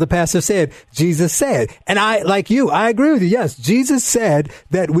 like the other pastor said, Jesus said. And I, like you, I agree with you. Yes, Jesus said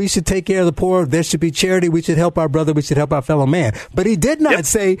that we should take care of the poor. There should be charity. We should help our brother. We should help our fellow man. But he did not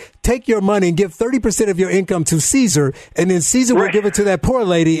say, take your money and give 30% of your income to Caesar, and then Caesar will give it to that poor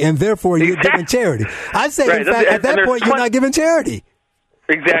lady, and therefore you're giving charity. I say, in fact, at that point, you're not giving charity.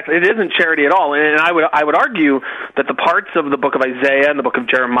 Exactly. It isn't charity at all. And I would argue that the parts of the book of Isaiah and the book of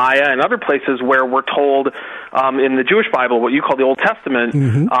Jeremiah and other places where we're told in the Jewish Bible, what you call the Old Testament,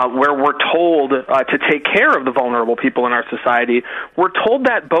 where we're told to take care of the vulnerable people in our society, we're told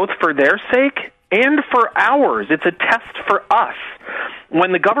that both for their sake and for ours. It's a test for us.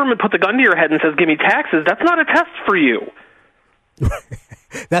 When the government puts a gun to your head and says, give me taxes, that's not a test for you.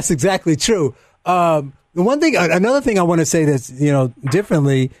 That's exactly true. Another thing I want to say that's, you know,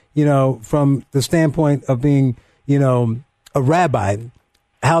 differently, you know, from the standpoint of being, you know, a rabbi,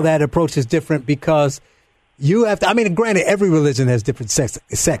 how that approach is different, because you have to, I mean, granted, every religion has different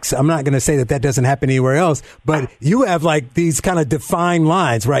sects. I'm not going to say that doesn't happen anywhere else, but you have like these kind of defined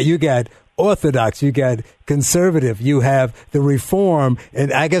lines, right? You got Orthodox, you got conservative, you have the Reform,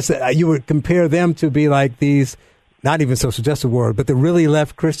 and I guess you would compare them to be like these, not even social justice warriors, but the really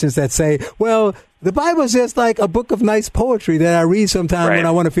left Christians that say, well, the Bible is just like a book of nice poetry that I read sometime when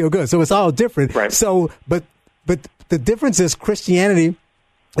I want to feel good. So it's all different. Right. So, but the difference is Christianity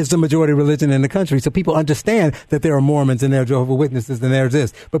is the majority religion in the country. So people understand that there are Mormons and there are Jehovah's Witnesses and there's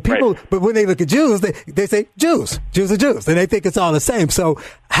this. But people, but when they look at Jews, they say Jews are Jews, and they think it's all the same. So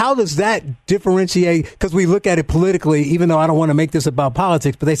how does that differentiate? Because we look at it politically, even though I don't want to make this about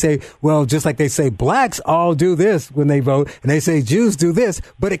politics, but they say, well, just like they say blacks all do this when they vote, and they say Jews do this,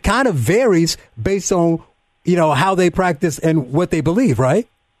 but it kind of varies based on, how they practice and what they believe, right?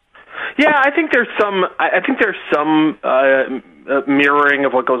 Yeah, I think there's some mirroring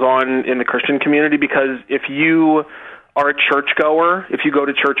of what goes on in the Christian community, because if you are a churchgoer, if you go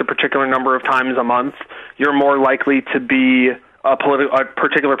to church a particular number of times a month, you're more likely to be a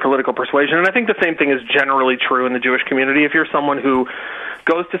particular political persuasion. And I think the same thing is generally true in the Jewish community. If you're someone who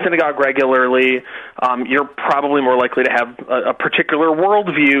goes to synagogue regularly, you're probably more likely to have a particular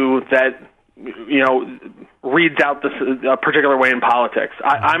worldview that reads out a particular way in politics.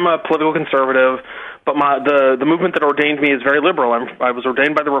 I'm a political conservative, but the movement that ordained me is very liberal. I was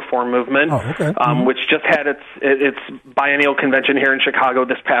ordained by the Reform movement, which just had its biennial convention here in Chicago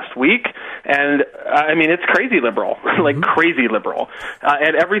this past week, and I mean it's crazy liberal, like crazy liberal,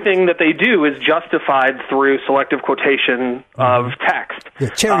 and everything that they do is justified through selective quotation of text, and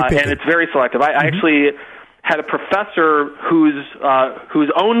it's very selective. I actually had a professor whose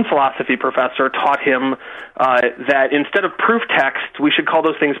own philosophy professor taught him that instead of proof text, we should call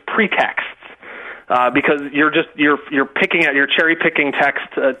those things pretexts, because you're cherry picking text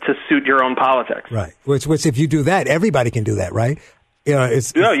to suit your own politics. Right. Which if you do that, everybody can do that, right?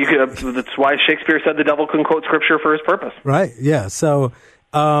 That's why Shakespeare said the devil can quote scripture for his purpose. Right. Yeah. So,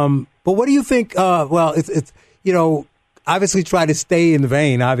 but what do you think? It's obviously try to stay in the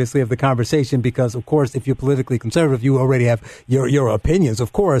vein, obviously, of the conversation, because, of course, if you're politically conservative, you already have your opinions,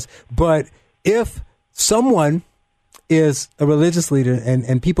 of course. But if someone is a religious leader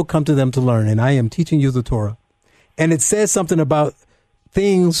and people come to them to learn, and I am teaching you the Torah, and it says something about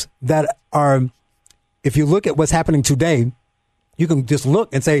things that are, if you look at what's happening today, you can just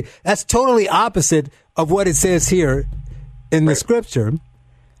look and say, that's totally opposite of what it says here in the scripture.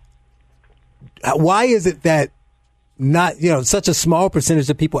 Why is it that not, such a small percentage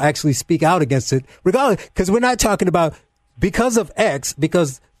of people actually speak out against it, regardless, because we're not talking about because of X,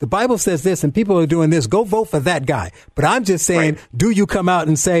 because the Bible says this and people are doing this, go vote for that guy. But I'm just saying, do you come out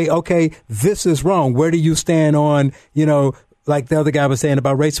and say, okay, this is wrong? Where do you stand on, like the other guy was saying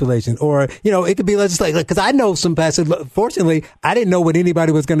about race relations, or, it could be legislative, because I know some pastors, fortunately, I didn't know what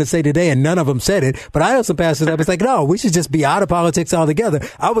anybody was going to say today, and none of them said it, but I know some pastors that was like, no, we should just be out of politics altogether.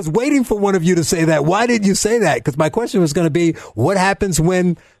 I was waiting for one of you to say that. Why did you say that? Because my question was going to be, what happens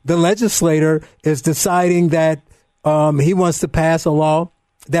when the legislator is deciding that he wants to pass a law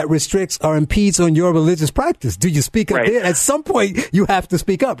that restricts or impedes on your religious practice? Do you speak up then? At some point, you have to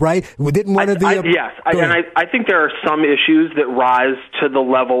speak up, right? Didn't one of the yes, I think there are some issues that rise to the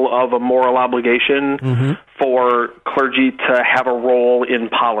level of a moral obligation for clergy to have a role in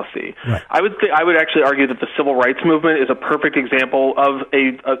policy. Right. I would actually argue that the civil rights movement is a perfect example of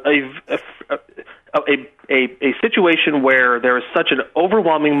a situation where there is such an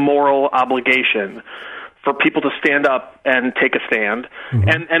overwhelming moral obligation for people to stand up and take a stand,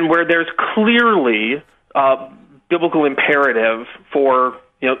 and where there's clearly biblical imperative for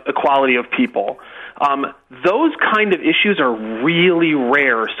equality of people. Those kind of issues are really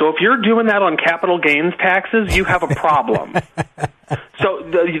rare. So if you're doing that on capital gains taxes, you have a problem. So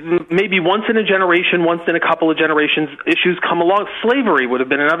maybe once in a generation, once in a couple of generations, issues come along. Slavery would have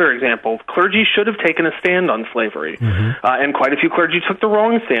been another example. Clergy should have taken a stand on slavery, and quite a few clergy took the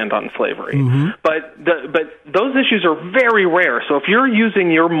wrong stand on slavery. But those issues are very rare. So if you're using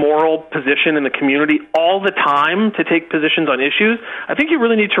your moral position in the community all the time to take positions on issues, I think you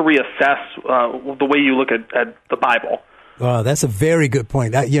really need to reassess the way you look at the Bible. Oh, that's a very good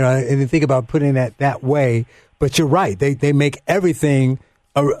point. And you think about putting that way. But you're right. They make everything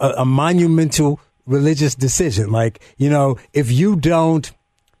a monumental religious decision. Like, if you don't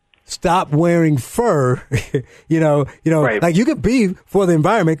stop wearing fur, like you could be for the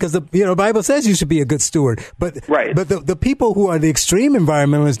environment because the Bible says you should be a good steward. But the people who are the extreme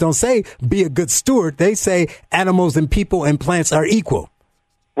environmentalists don't say be a good steward. They say animals and people and plants are equal.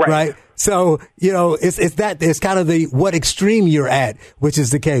 Right. So, it's kind of what extreme you're at, which is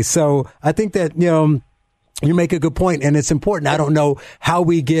the case. So I think that, you make a good point, and it's important. I don't know how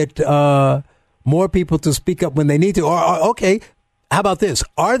we get more people to speak up when they need to. Or okay, how about this?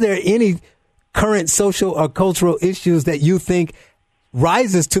 Are there any current social or cultural issues that you think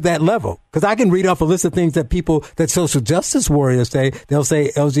rises to that level? Because I can read off a list of things that social justice warriors say. They'll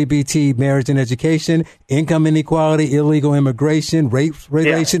say LGBT, marriage and education, income inequality, illegal immigration, rape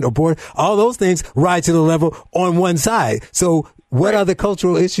relation, abortion. All those things rise to the level on one side. So What are the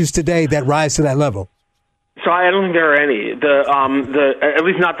cultural issues today that rise to that level? So I don't think there are any. At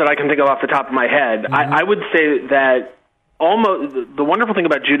least not that I can think of off the top of my head. Mm-hmm. I would say that almost the wonderful thing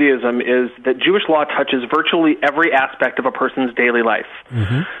about Judaism is that Jewish law touches virtually every aspect of a person's daily life.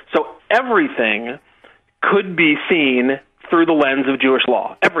 Mm-hmm. So everything could be seen through the lens of Jewish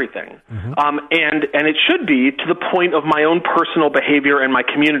law, everything. Mm-hmm. And it should be to the point of my own personal behavior and my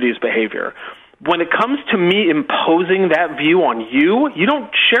community's behavior. When it comes to me imposing that view on you, you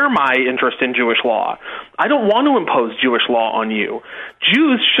don't share my interest in Jewish law. I don't want to impose Jewish law on you.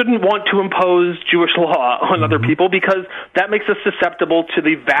 Jews shouldn't want to impose Jewish law on other people because that makes us susceptible to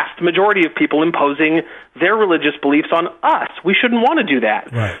the vast majority of people imposing their religious beliefs on us. We shouldn't want to do that.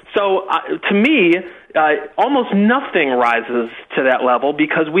 Right. So to me, almost nothing rises to that level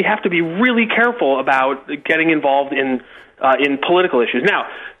because we have to be really careful about getting involved in political issues. Now,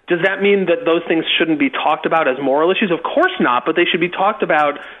 does that mean that those things shouldn't be talked about as moral issues? Of course not, but they should be talked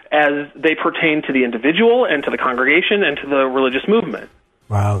about as they pertain to the individual and to the congregation and to the religious movement.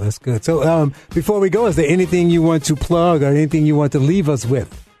 Wow, that's good. So before we go, is there anything you want to plug or anything you want to leave us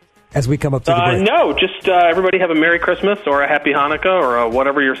with as we come up to the break? No, just everybody have a Merry Christmas or a Happy Hanukkah or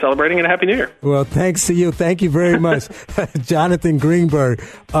whatever you're celebrating and a Happy New Year. Well, thanks to you. Thank you very much, Jonathan Greenberg.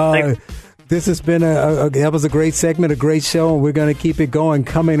 Thanks. This has been that was a great segment, a great show, and we're going to keep it going.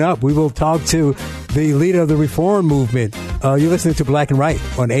 Coming up, we will talk to the leader of the reform movement. You're listening to Black and Right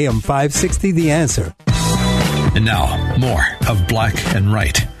on AM 560, The Answer. And now, more of Black and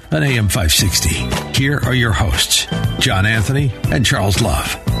Right on AM 560. Here are your hosts, John Anthony and Charles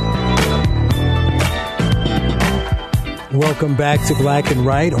Love. Welcome back to Black and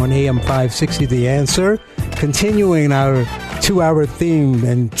Right on AM 560, The Answer. Continuing our 2-hour theme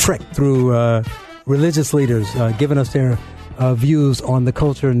and trek through religious leaders, giving us their views on the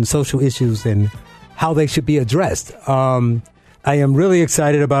culture and social issues and how they should be addressed. I am really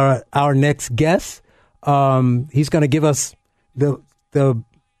excited about our next guest. He's going to give us the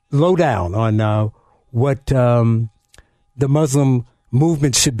lowdown on what the Muslim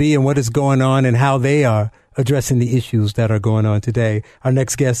movement should be and what is going on and how they are addressing the issues that are going on today. Our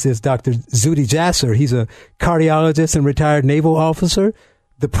next guest is Dr. Zuhdi Jasser. He's a cardiologist and retired naval officer,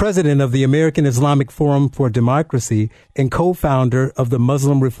 the president of the American Islamic Forum for Democracy, and co-founder of the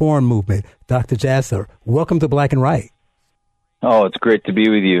Muslim Reform Movement. Dr. Jasser, welcome to Black and Right. Oh, it's great to be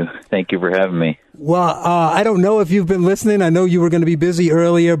with you. Thank you for having me. Well, I don't know if you've been listening. I know you were going to be busy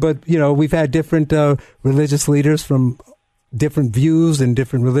earlier, but, we've had different religious leaders from different views and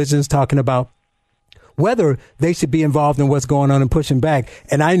different religions talking about whether they should be involved in what's going on and pushing back.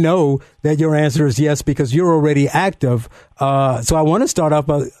 And I know that your answer is yes, because you're already active. So I want to start off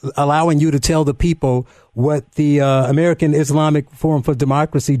by allowing you to tell the people what the American Islamic Forum for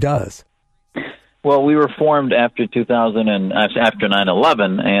Democracy does. Well, we were formed after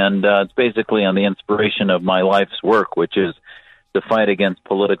 9/11, and it's basically on the inspiration of my life's work, which is to fight against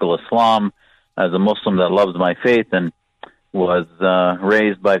political Islam as a Muslim that loves my faith and was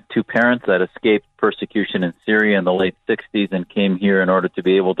raised by two parents that escaped persecution in Syria in the late 60s and came here in order to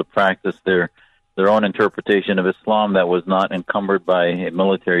be able to practice their own interpretation of Islam that was not encumbered by a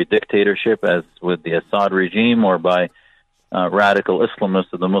military dictatorship, as with the Assad regime, or by radical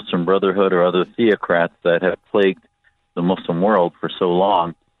Islamists of the Muslim Brotherhood or other theocrats that have plagued the Muslim world for so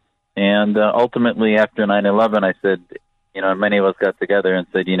long. And ultimately, after 9/11, I said, many of us got together and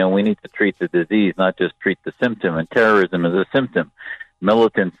said, we need to treat the disease, not just treat the symptom. And terrorism is a symptom.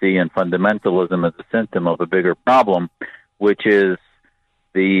 Militancy and fundamentalism is a symptom of a bigger problem, which is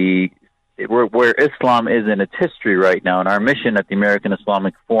where Islam is in its history right now. And our mission at the American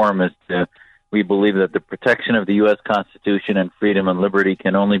Islamic Forum is we believe that the protection of the U.S. Constitution and freedom and liberty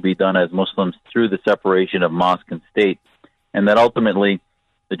can only be done as Muslims through the separation of mosque and state. And that ultimately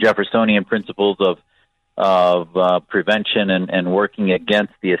the Jeffersonian principles of prevention and working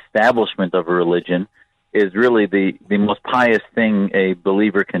against the establishment of a religion is really the most pious thing a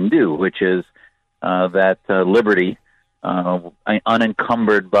believer can do, which is that liberty,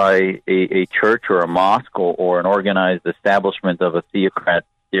 unencumbered by a church or a mosque or an organized establishment of a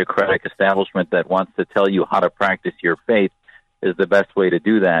theocratic establishment that wants to tell you how to practice your faith, is the best way to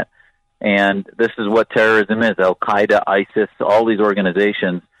do that. And this is what terrorism is. Al-Qaeda, ISIS, all these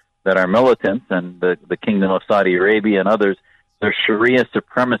organizations that are militants, and the Kingdom of Saudi Arabia and others, they're Sharia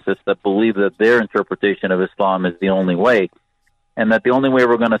supremacists that believe that their interpretation of Islam is the only way, and that the only way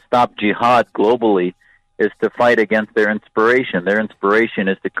we're going to stop jihad globally is to fight against their inspiration. Their inspiration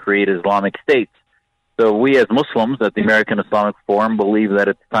is to create Islamic states. So we as Muslims at the American Islamic Forum believe that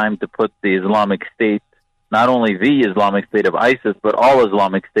it's time to put the Islamic State not only the Islamic State of ISIS, but all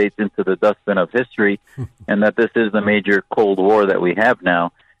Islamic states into the dustbin of history, and that this is the major Cold War that we have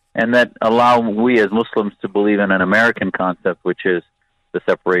now, and that allow we as Muslims to believe in an American concept, which is the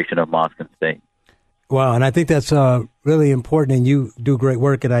separation of mosque and state. Wow, and I think that's really important, and you do great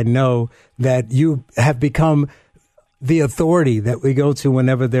work, and I know that you have become the authority that we go to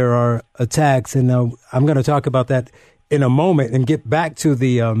whenever there are attacks, and I'm going to talk about that in a moment and get back to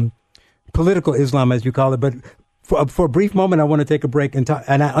the political Islam, as you call it. But for a brief moment, I want to take a break and talk.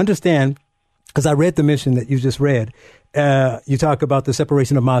 And I understand, because I read the mission that you just read, you talk about the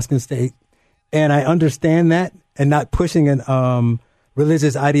separation of mosque and state, and I understand that, and not pushing an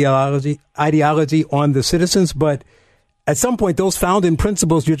religious ideology on the citizens, but at some point, those founding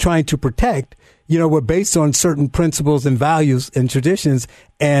principles you're trying to protect, were based on certain principles and values and traditions.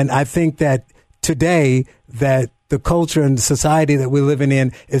 And I think that today that the culture and the society that we're living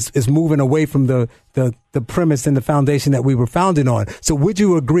in is moving away from the premise and the foundation that we were founded on. So would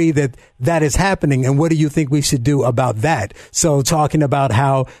you agree that that is happening? And what do you think we should do about that? So talking about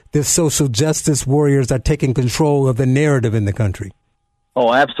how the social justice warriors are taking control of the narrative in the country.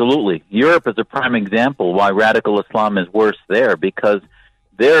 Oh, absolutely. Europe is a prime example why radical Islam is worse there, because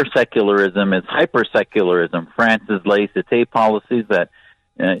their secularism is hyper-secularism. France's laissez-faire policies that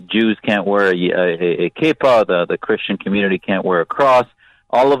Jews can't wear a kippah, the Christian community can't wear a cross.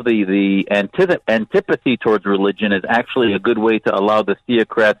 All of the antipathy towards religion is actually a good way to allow the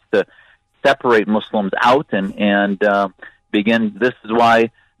theocrats to separate Muslims out and begin. This is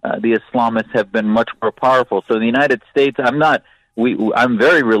why the Islamists have been much more powerful. So the United States, I'm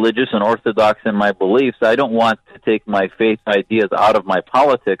very religious and orthodox in my beliefs. I don't want to take my faith ideas out of my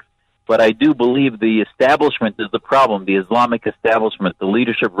politics, but I do believe the establishment is the problem. The Islamic establishment, the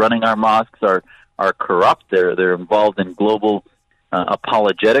leadership running our mosques are corrupt. They're involved in global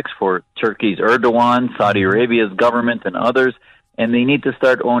apologetics for Turkey's Erdogan, Saudi Arabia's government, and others, and they need to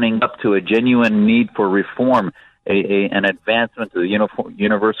start owning up to a genuine need for reform, an advancement to the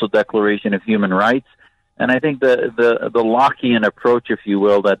Universal Declaration of Human Rights. And I think the Lockean approach, if you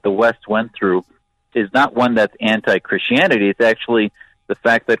will, that the West went through is not one that's anti-Christianity. It's actually the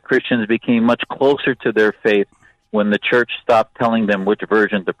fact that Christians became much closer to their faith when the church stopped telling them which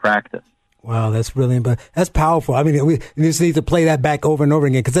version to practice. Wow, that's brilliant. But that's powerful. I mean, we just need to play that back over and over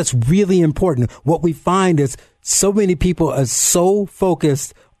again, because that's really important. What we find is so many people are so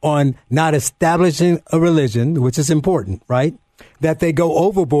focused on not establishing a religion, which is important, right, that they go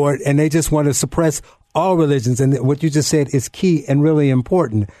overboard and they just want to suppress all religions. And what you just said is key and really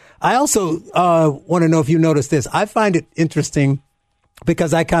important. I also want to know if you noticed this. I find it interesting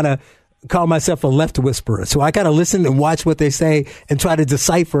because I kind of call myself a left whisperer. So I kind of listen and watch what they say and try to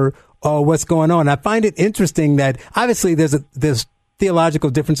decipher what's going on. I find it interesting that obviously there's theological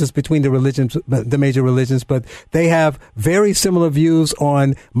differences between the religions, the major religions, but they have very similar views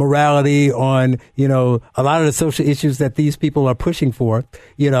on morality, on, a lot of the social issues that these people are pushing for,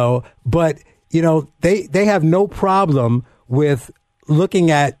 but they have no problem with looking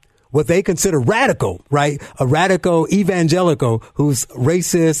at what they consider radical, right? A radical evangelical who's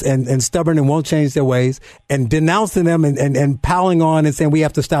racist and stubborn and won't change their ways, and denouncing them and piling on and saying we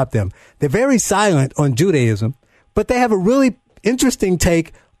have to stop them. They're very silent on Judaism, but they have a really interesting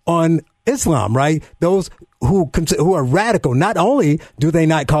take on Islam, right? Those who are radical, not only do they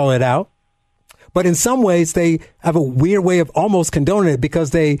not call it out, but in some ways, they have a weird way of almost condoning it,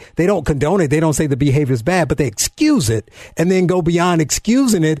 because they don't condone it. They don't say the behavior is bad, but they excuse it, and then go beyond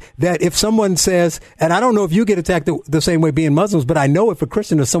excusing it. That if someone says, and I don't know if you get attacked the same way being Muslims, but I know if a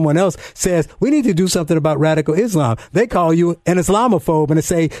Christian or someone else says, we need to do something about radical Islam, they call you an Islamophobe and they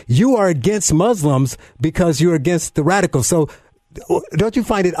say you are against Muslims because you're against the radicals. So don't you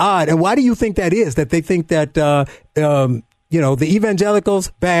find it odd? And why do you think that is, that they think that, the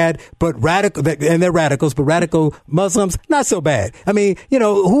evangelicals, bad, but radical, and they're radicals, but radical Muslims, not so bad. I mean,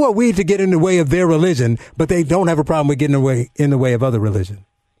 who are we to get in the way of their religion, but they don't have a problem with getting in the way of other religion?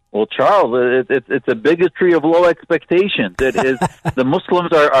 Well, Charles, it's a bigotry of low expectations. It is the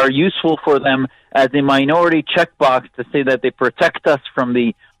Muslims are useful for them as a minority checkbox to say that they protect us from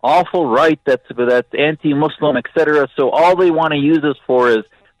the awful right that's anti-Muslim, etc. So all they want to use us for is,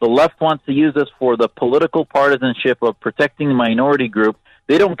 the left wants to use us for the political partisanship of protecting the minority group.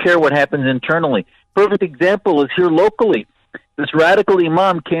 They don't care what happens internally. Perfect example is here locally. This radical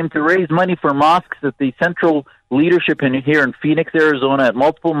imam came to raise money for mosques at the central leadership here in Phoenix, Arizona, at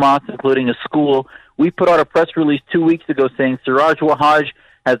multiple mosques, including a school. We put out a press release 2 weeks ago saying Siraj Wahhaj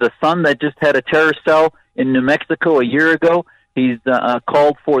has a son that just had a terror cell in New Mexico a year ago. He's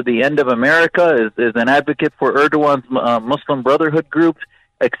called for the end of America, is an advocate for Erdogan's Muslim Brotherhood group,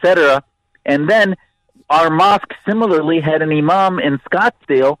 etc. And then our mosque similarly had an imam in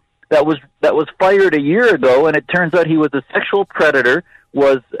Scottsdale that was fired a year ago, and it turns out he was a sexual predator,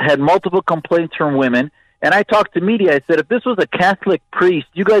 had multiple complaints from women. And I talked to media. I said, if this was a Catholic priest,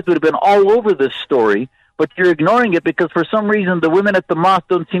 you guys would have been all over this story, but you're ignoring it because for some reason the women at the mosque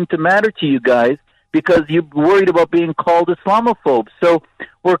don't seem to matter to you guys because you're worried about being called Islamophobes. So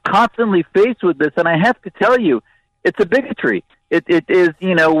we're constantly faced with this, and I have to tell you, it's a bigotry. It is,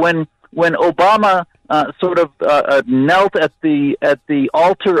 when Obama knelt at the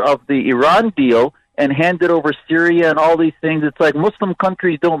altar of the Iran deal and handed over Syria and all these things, it's like Muslim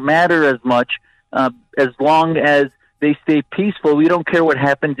countries don't matter as much as long as they stay peaceful. We don't care what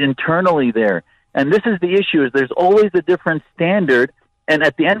happens internally there. And this is the issue, is there's always a different standard, and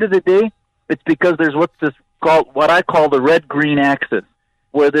at the end of the day, it's because there's what I call the red-green axis,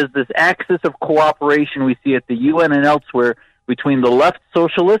 where there's this axis of cooperation we see at the UN and elsewhere between the left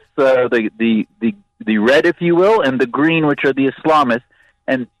socialists, the red, if you will, and the green, which are the Islamists,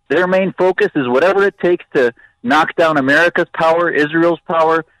 and their main focus is whatever it takes to knock down America's power, Israel's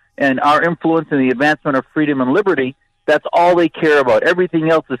power, and our influence in the advancement of freedom and liberty. That's all they care about. Everything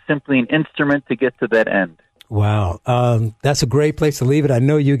else is simply an instrument to get to that end. Wow. That's a great place to leave it. I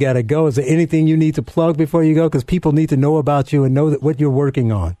know you got to go. Is there anything you need to plug before you go? Because people need to know about you and know what you're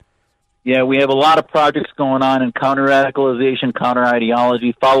working on. Yeah, we have a lot of projects going on in counter-radicalization,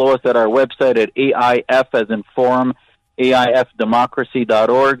 counter-ideology. Follow us at our website at AIF, as in forum,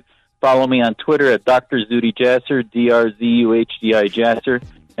 AIFdemocracy.org. Follow me on Twitter at Dr. Zuhdi Jasser, DRZUHDI Jasser.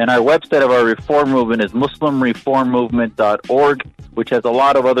 And our website of our reform movement is MuslimReformMovement.org, which has a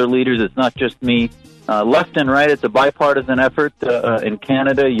lot of other leaders. It's not just me. Left and right, it's a bipartisan effort in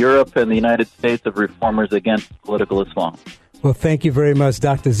Canada, Europe, and the United States of reformers against political Islam. Well, thank you very much,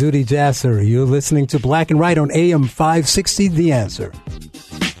 Dr. Zuhdi Jasser. You're listening to Black and White on AM 560, The Answer.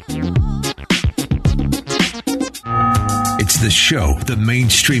 It's the show the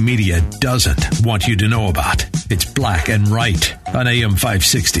mainstream media doesn't want you to know about. It's Black and Right on AM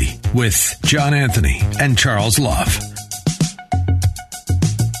 560 with John Anthony and Charles Love.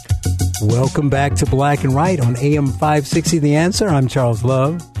 Welcome back to Black and Right on AM 560, The Answer. I'm Charles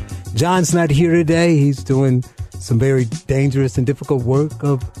Love. John's not here today. He's doing some very dangerous and difficult work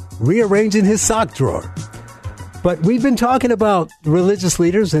of rearranging his sock drawer. But we've been talking about religious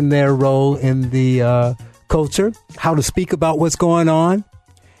leaders and their role in the culture, how to speak about what's going on,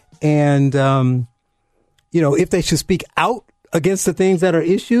 and, if they should speak out against the things that are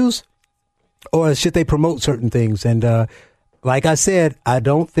issues, or should they promote certain things. And like I said, I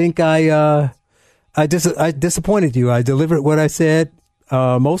don't think I disappointed you. I delivered what I said,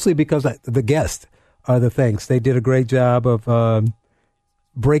 mostly because the guests are the things. They did a great job of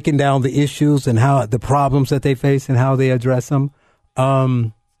breaking down the issues and how the problems that they face and how they address them.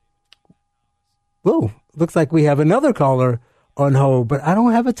 Looks like we have another caller on hold, but I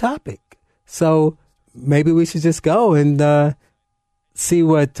don't have a topic. So maybe we should just go and see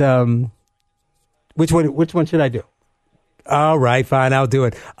what which one should I do? All right, fine, I'll do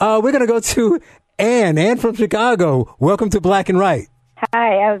it. We're going to go to Ann. Ann from Chicago. Welcome to Black and Right.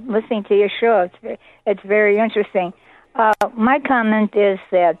 Hi, I was listening to your show. It's very interesting. My comment is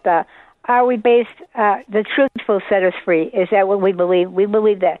that are we based, the truth will set us free. Is that what we believe? We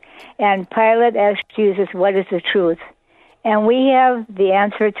believe that. And Pilate asked Jesus, what is the truth? And we have the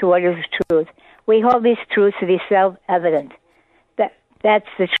answer to what is the truth. We hold these truths to be self-evident. That's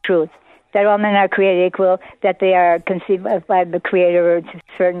the truth. That all men are created equal, that they are conceived by the Creator with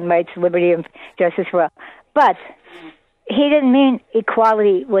certain rights, liberty, and justice for all. But he didn't mean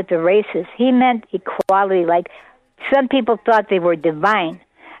equality with the races. He meant equality like some people thought they were divine.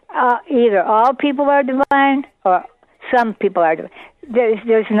 Either all people are divine or some people are divine.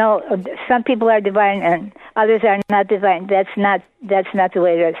 There's no, some people are divine and others are not divine. That's not the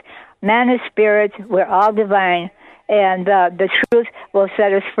way it is. Man is spirit. We're all divine. And the truth will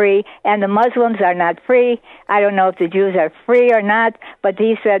set us free. And the Muslims are not free. I don't know if the Jews are free or not, but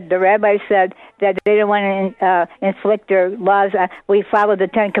the rabbi said that they didn't want to inflict their laws. We follow the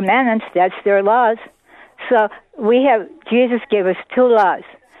Ten Commandments. That's their laws. So Jesus gave us two laws.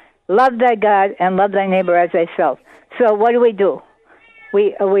 Love thy God and love thy neighbor as thyself. So what do?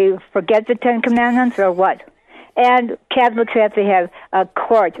 We forget the Ten Commandments or what? And Catholics have to have a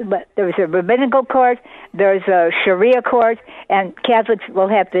court, but there's a rabbinical court, there's a Sharia court, and Catholics will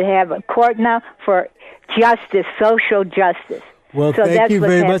have to have a court now for justice, social justice. Well, so thank you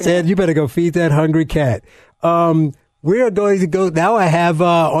very much, Ed. You better go feed that hungry cat. We are going to go now. I have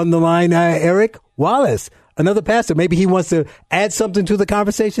on the line Eric Wallace, another pastor. Maybe he wants to add something to the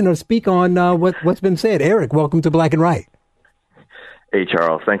conversation or speak on what's been said. Eric, welcome to Black and Right. Hey,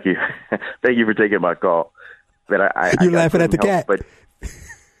 Charles, thank you. Thank you for taking my call. But You're laughing at the cat. But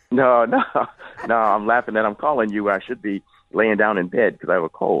no, I'm laughing that I'm calling you. I should be laying down in bed because I have a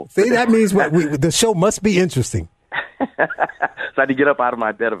cold. See, that means the show must be interesting. So I had to get up out of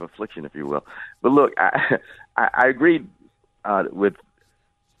my bed of affliction, if you will. But look, I agreed with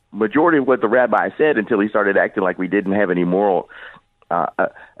majority of what the rabbi said until he started acting like we didn't have any moral.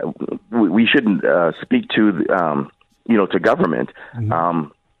 We shouldn't speak to to government.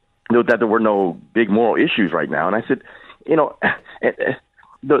 That there were no big moral issues right now. And I said,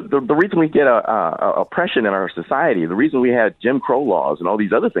 the reason we get oppression in our society, the reason we had Jim Crow laws and all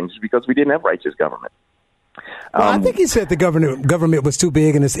these other things is because we didn't have righteous government. Well, I think he said the government was too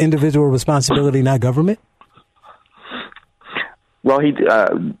big and it's individual responsibility, not government. Well, he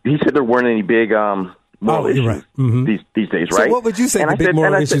said there weren't any big moral issues right. these days, right? So what would you say the big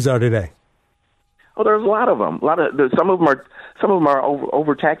moral issues are today? Oh, there's a lot of them. Some of them are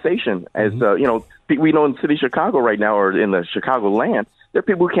overtaxation. As we know in the city of Chicago right now, or in the Chicago land, there are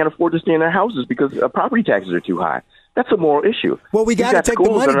people who can't afford to stay in their houses because property taxes are too high. That's a moral issue. Well, we got to take the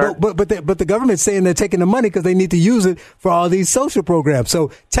money, but the government's saying they're taking the money because they need to use it for all these social programs.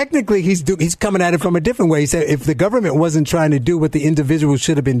 So technically, he's coming at it from a different way. He said if the government wasn't trying to do what the individual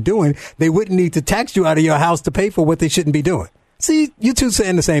should have been doing, they wouldn't need to tax you out of your house to pay for what they shouldn't be doing. See, you two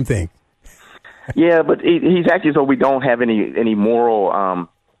saying the same thing. Yeah, but he's actually so we don't have any moral.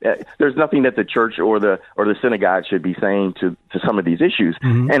 There's nothing that the church or the synagogue should be saying to some of these issues,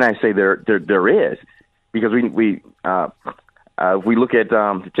 and I say there is. Because we look at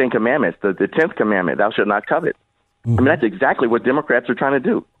the Ten Commandments, the 10th commandment, thou shalt not covet. I mean, that's exactly what Democrats are trying to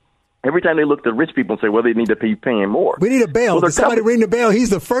do. Every time they look at rich people and say, well, they need to be paying more. We need a bell. Well, somebody ring the bell. He's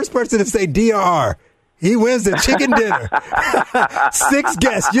the first person to say DRR. He wins the chicken dinner. 6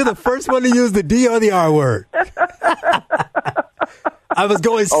 guests. You're the first one to use the D or the R word. I was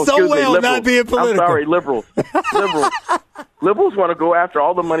going not being political. I'm sorry, liberals. Liberals want to go after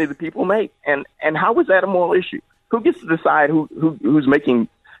all the money that people make, and how is that a moral issue? Who gets to decide who's making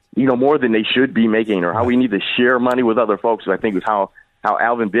more than they should be making, or how we need to share money with other folks? I think is how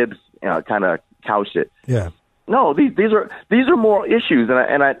Alvin Bibbs kind of couched it. Yeah. No, these are moral issues,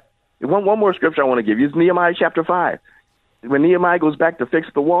 and I one more scripture I want to give you is Nehemiah chapter 5. When Nehemiah goes back to fix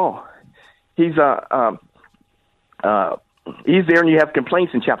the wall, he's there, and you have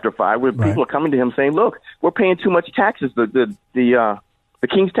complaints in chapter 5 where people are coming to him saying, "Look, we're paying too much taxes. The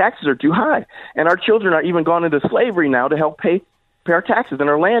king's taxes are too high, and our children are even gone into slavery now to help pay our taxes, and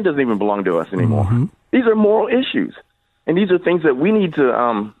our land doesn't even belong to us anymore." These are moral issues, and these are things that we need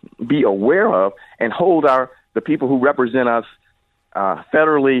to be aware of and hold the people who represent us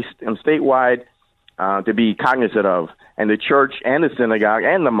federally and statewide to be cognizant of, and the church and the synagogue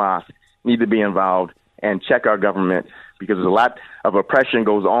and the mosque need to be involved and check our government. Because a lot of oppression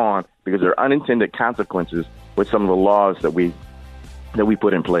goes on because there are unintended consequences with some of the laws that we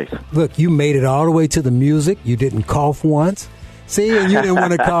put in place. Look, you made it all the way to the music. You didn't cough once. See, and you didn't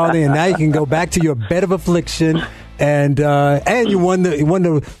want to call in. Now you can go back to your bed of affliction, and you won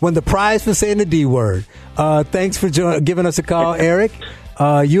the prize for saying the D word. Thanks for giving us a call, Eric.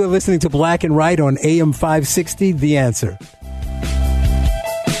 You are listening to Black and White on AM 560, The Answer.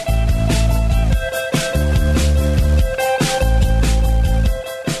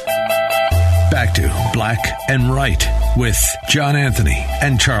 Back to Black and Right with John Anthony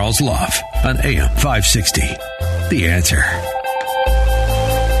and Charles Love on AM 560. The Answer.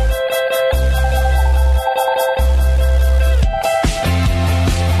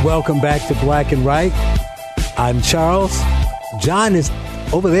 Welcome back to Black and Right. I'm Charles. John is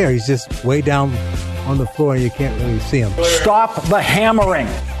over there. He's just way down on the floor and you can't really see him. Stop the hammering.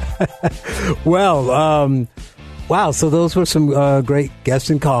 Well, wow, so those were some great guests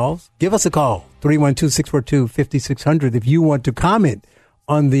and calls. Give us a call, 312-642-5600, if you want to comment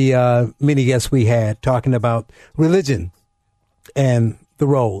on the many guests we had talking about religion and the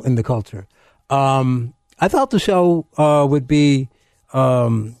role in the culture. I thought the show would be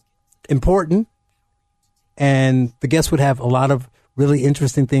important, and the guests would have a lot of really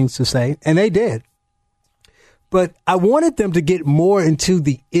interesting things to say, and they did. But I wanted them to get more into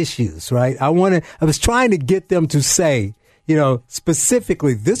the issues, right? I was trying to get them to say,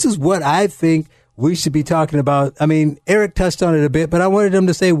 specifically, this is what I think we should be talking about. I mean, Eric touched on it a bit, but I wanted them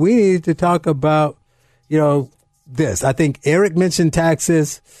to say we need to talk about, this. I think Eric mentioned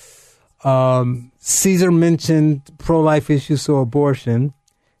taxes. Caesar mentioned pro-life issues, so abortion.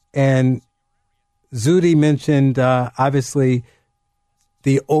 And Zudi mentioned, obviously,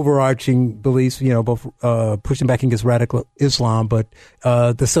 the overarching beliefs, both pushing back against radical Islam, but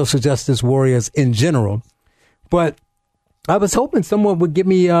the social justice warriors in general. But I was hoping someone would give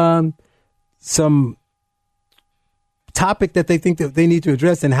me some topic that they think that they need to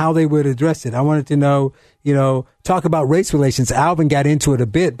address and how they would address it. I wanted to know, talk about race relations. Alvin got into it a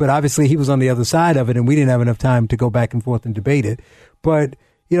bit, but obviously he was on the other side of it, and we didn't have enough time to go back and forth and debate it. But,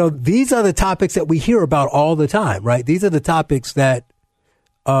 these are the topics that we hear about all the time, right? These are the topics that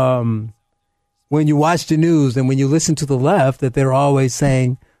when you watch the news and when you listen to the left that they're always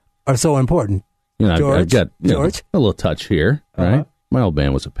saying are so important. I've got George? A little touch here, right? Uh-huh. My old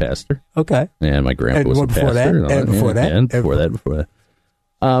man was a pastor. Okay. And my grandpa was a pastor. And before that.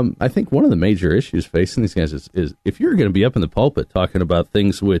 I think one of the major issues facing these guys is if you're going to be up in the pulpit talking about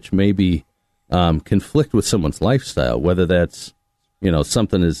things which maybe conflict with someone's lifestyle, whether that's,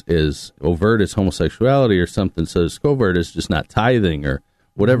 something as overt as homosexuality or something so covert as just not tithing or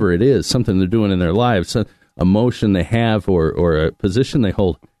whatever it is, something they're doing in their lives, a emotion they have or a position they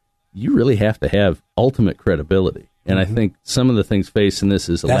hold, you really have to have ultimate credibility. And I think some of the things facing this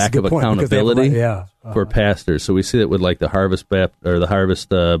is a lack of accountability for pastors. So we see that with like the Harvest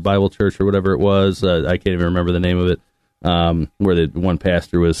Bible Church or whatever it was. I can't even remember the name of it, where the one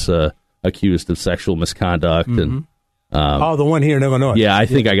pastor was accused of sexual misconduct. And the one here in Illinois. Yeah, I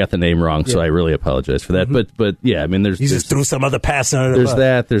think I got the name wrong, so I really apologize for that. But yeah, I mean, you just threw some other pastor under the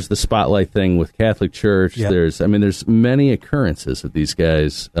bus. There's the spotlight thing with Catholic Church. Yep. There's many occurrences of these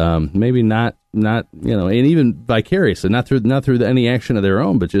guys, maybe not and even vicarious, and not through any action of their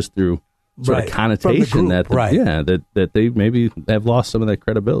own, but just through sort of connotation that they maybe have lost some of that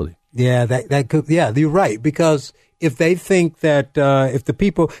credibility. Yeah, that could. Yeah, you're right, because if they think that if the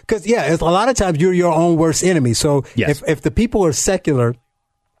people, because a lot of times you're your own worst enemy. So if the people are secular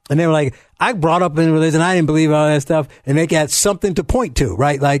and they were like, I brought up in religion, I didn't believe all that stuff, and they got something to point to,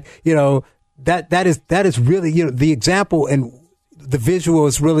 right? Like that is really the example and the visual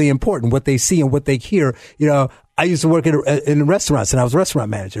is really important. What they see and what they hear. I used to work in restaurants, and I was a restaurant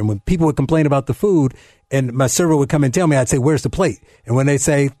manager. And when people would complain about the food, and my server would come and tell me, I'd say, "Where's the plate?" And when they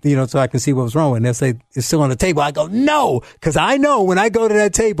say, so I can see what was wrong, and they'll say, "It's still on the table," I go, "No," because I know when I go to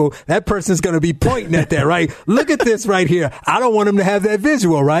that table, that person's going to be pointing at that, right? Look at this right here. I don't want them to have that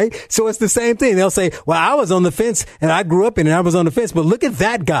visual, right? So it's the same thing. They'll say, "Well, I was on the fence, and I grew up in it, and I was on the fence, but look at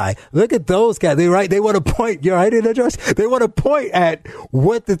that guy. Look at those guys." They want to point. You're right in there, George. They want to point at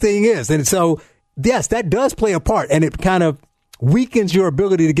what the thing is, and so yes, that does play a part, and it kind of weakens your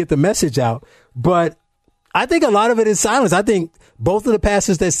ability to get the message out, but I think a lot of it is silence. I think both of the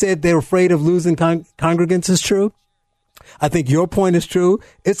pastors that said they're afraid of losing congregants is true. I think your point is true.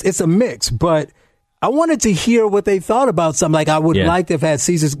 It's a mix, but I wanted to hear what they thought about something. Like I would like to have had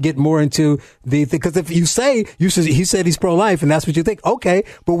Caesar get more into because if you say he said he's pro-life and that's what you think, okay,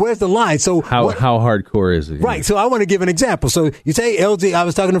 but where's the line? So how hardcore is it? Right. So I want to give an example. So you say I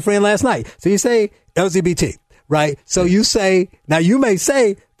was talking to a friend last night. So you say LGBT, right? So you say, now you may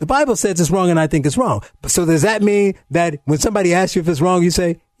say, the Bible says it's wrong and I think it's wrong. So does that mean that when somebody asks you if it's wrong, you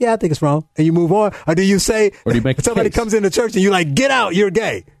say, yeah, I think it's wrong, and you move on? Or do you say, or do you make somebody comes into church and you're like, get out, you're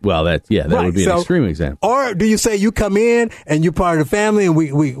gay? Well, that would be an extreme example. Or do you say you come in and you're part of the family and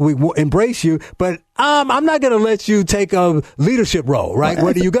we embrace you, but I'm not going to let you take a leadership role, right?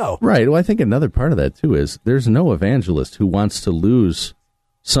 Where do you go? Right. Well, I think another part of that, too, is there's no evangelist who wants to lose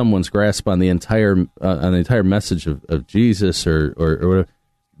someone's grasp on the entire message of Jesus or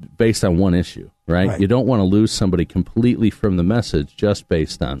based on one issue, right? You don't want to lose somebody completely from the message just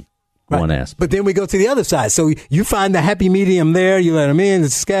based on one aspect. But then we go to the other side. So you find the happy medium there. You let them in.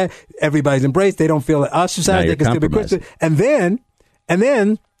 It's everybody's embraced. They don't feel ostracized. They can still be Christian. And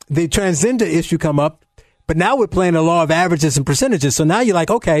then the transgender issue come up. But now we're playing the law of averages and percentages. So now you're like,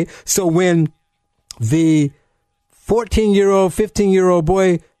 okay, so when the 14-year-old, 15-year-old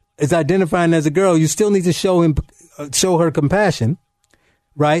boy is identifying as a girl, you still need to show her compassion.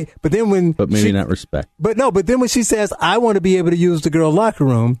 Right. But then but maybe not respect. But then when she says, I want to be able to use the girl locker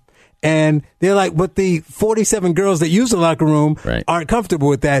room, and they're like, but the 47 girls that use the locker room aren't comfortable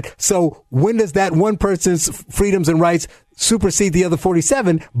with that. So when does that one person's freedoms and rights supersede the other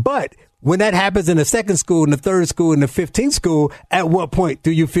 47? But when that happens in the second school, in the third school, in the 15th school, at what point do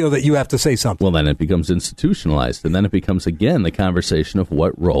you feel that you have to say something? Well, then it becomes institutionalized. And then it becomes, again, the conversation of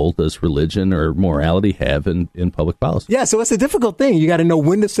what role does religion or morality have in public policy? Yeah, so it's a difficult thing. You got to know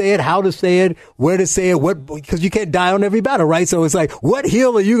when to say it, how to say it, where to say it, because you can't die on every battle, right? So it's like, what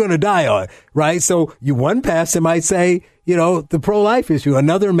hill are you going to die on, right? So one pastor might say, the pro-life issue.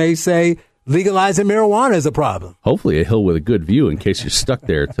 Another may say, legalizing marijuana is a problem. Hopefully a hill with a good view in case you're stuck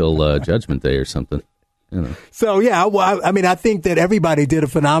there till Judgment Day or something. So, yeah, I think that everybody did a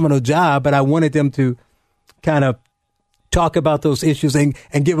phenomenal job, but I wanted them to kind of talk about those issues and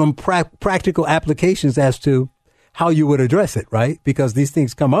give them practical applications as to how you would address it, right? Because these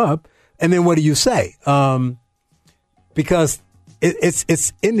things come up, and then what do you say? Because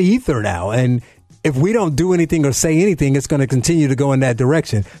it's in the ether now, and if we don't do anything or say anything, it's going to continue to go in that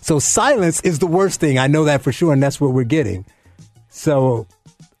direction. So silence is the worst thing. I know that for sure, and that's what we're getting. So,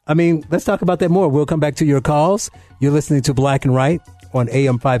 I mean, let's talk about that more. We'll come back to your calls. You're listening to Black and Right on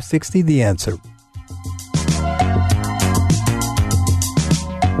AM 560, The Answer.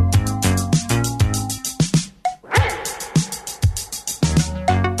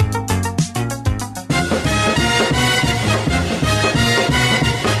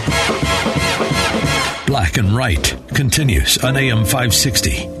 Black and Right continues on AM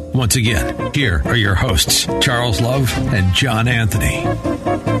 560. Once again, here are your hosts, Charles Love and John Anthony.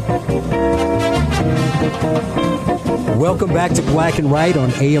 Welcome back to Black and Right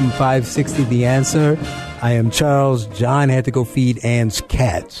on AM 560, The Answer. I am Charles. John had to go feed Ann's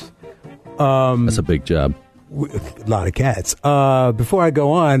cats. That's a big job. A lot of cats. Before I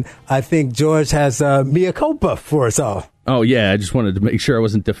go on, I think George has mea culpa for us all. Oh, yeah, I just wanted to make sure I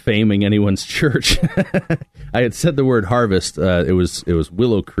wasn't defaming anyone's church. I had said the word harvest. It was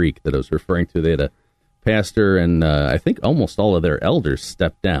Willow Creek that I was referring to. They had a pastor, and I think almost all of their elders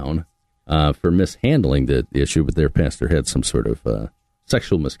stepped down for mishandling the issue, but their pastor had some sort of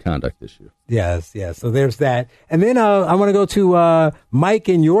sexual misconduct issue. Yes. So there's that. And then I want to go to Mike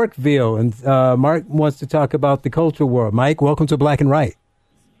in Yorkville, and Mark wants to talk about the cultural world. Mike, welcome to Black and Right.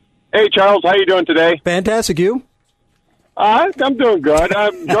 Hey, Charles, how you doing today? Fantastic, you? I'm doing good.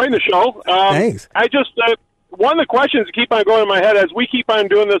 I'm enjoying the show. Thanks. I just one of the questions that keep on going in my head as we keep on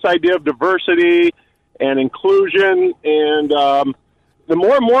doing this idea of diversity and inclusion, and the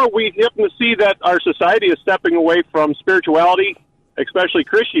more and more we happen to see that our society is stepping away from spirituality, especially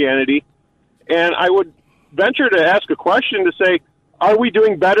Christianity, and I would venture to ask a question to say, are we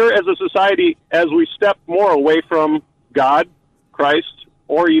doing better as a society as we step more away from God, Christ,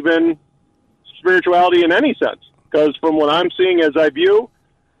 or even spirituality in any sense? Because from what I'm seeing as I view,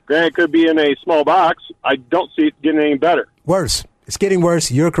 granted it could be in a small box, I don't see it getting any better. Worse. It's getting worse.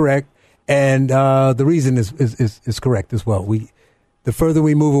 You're correct. And the reason is correct as well. The further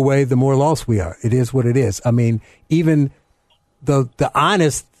we move away, the more lost we are. It is what it is. I mean, even the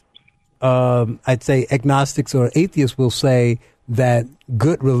honest, I'd say agnostics or atheists will say that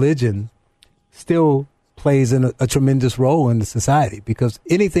good religion still plays a tremendous role in the society, because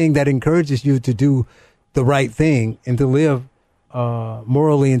anything that encourages you to do the right thing and to live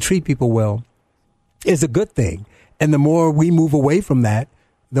morally and treat people well is a good thing. And the more we move away from that,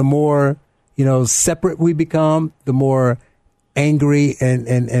 the more, separate we become, the more angry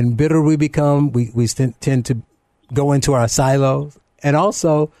and bitter we become. We tend to go into our silos. And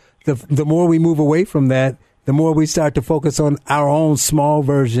also, the more we move away from that, the more we start to focus on our own small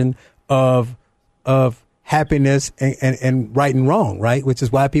version of happiness and right and wrong, right? Which is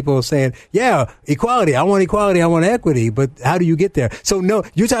why people are saying, yeah, equality. I want equity. But how do you get there? So no,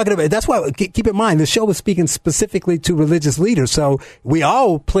 you're talking about, that's why, keep in mind, the show is speaking specifically to religious leaders. So we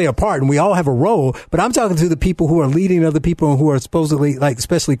all play a part and we all have a role, but I'm talking to the people who are leading other people and who are supposedly, like,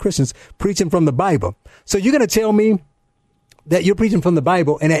 especially Christians, preaching from the Bible. So you're going to tell me that you're preaching from the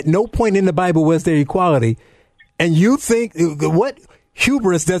Bible and at no point in the Bible was there equality. And you think, what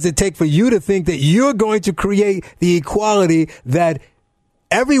hubris does it take for you to think that you're going to create the equality that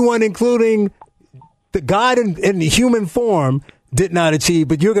everyone, including the God in human form, did not achieve,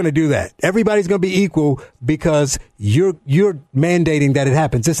 but you're going to do that? Everybody's going to be equal because you're mandating that it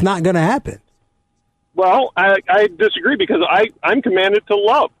happens. It's not going to happen. Well, I disagree, because I'm commanded to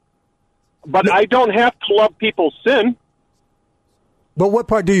love, but I don't have to love people's sin. But what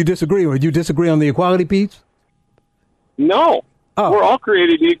part do you disagree with? You disagree on the equality piece? No. Oh. We're all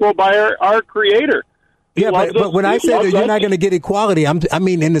created equal by our Creator. Yeah, but when I say that you're not going to get equality, I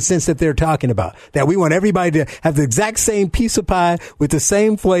mean in the sense that they're talking about, that we want everybody to have the exact same piece of pie with the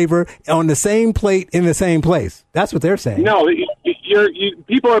same flavor on the same plate in the same place. That's what they're saying. No,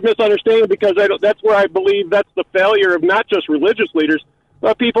 people are misunderstanding, because that's where I believe that's the failure of not just religious leaders,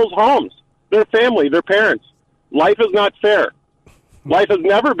 but people's homes, their family, their parents. Life is not fair. Life has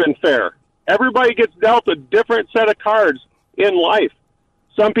never been fair. Everybody gets dealt a different set of cards in life.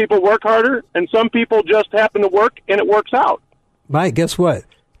 Some people work harder, and some people just happen to work, and it works out. Mike, guess what?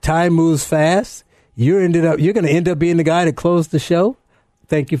 Time moves fast. You're going to end up being the guy that closed the show.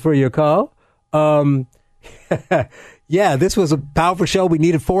 Thank you for your call. Yeah, this was a powerful show. We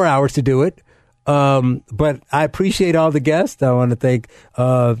needed 4 hours to do it. But I appreciate all the guests. I want to thank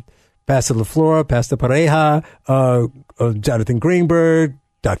Pastor LaFlora, Pastor Pareja, Jonathan Greenberg,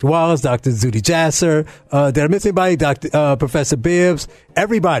 Dr. Wallace, Dr. Zuhdi Jasser. Did I miss anybody? Professor Bibbs.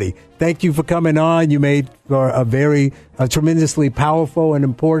 Everybody, thank you for coming on. You made for a tremendously powerful and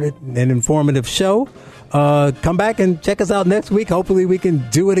important and informative show. Come back and check us out next week. Hopefully we can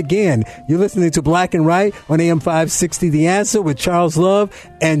do it again. You're listening to Black and Right on AM 560 The Answer with Charles Love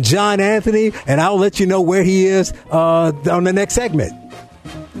and John Anthony, and I'll let you know where he is on the next segment.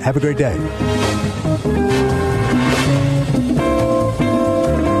 Have a great day.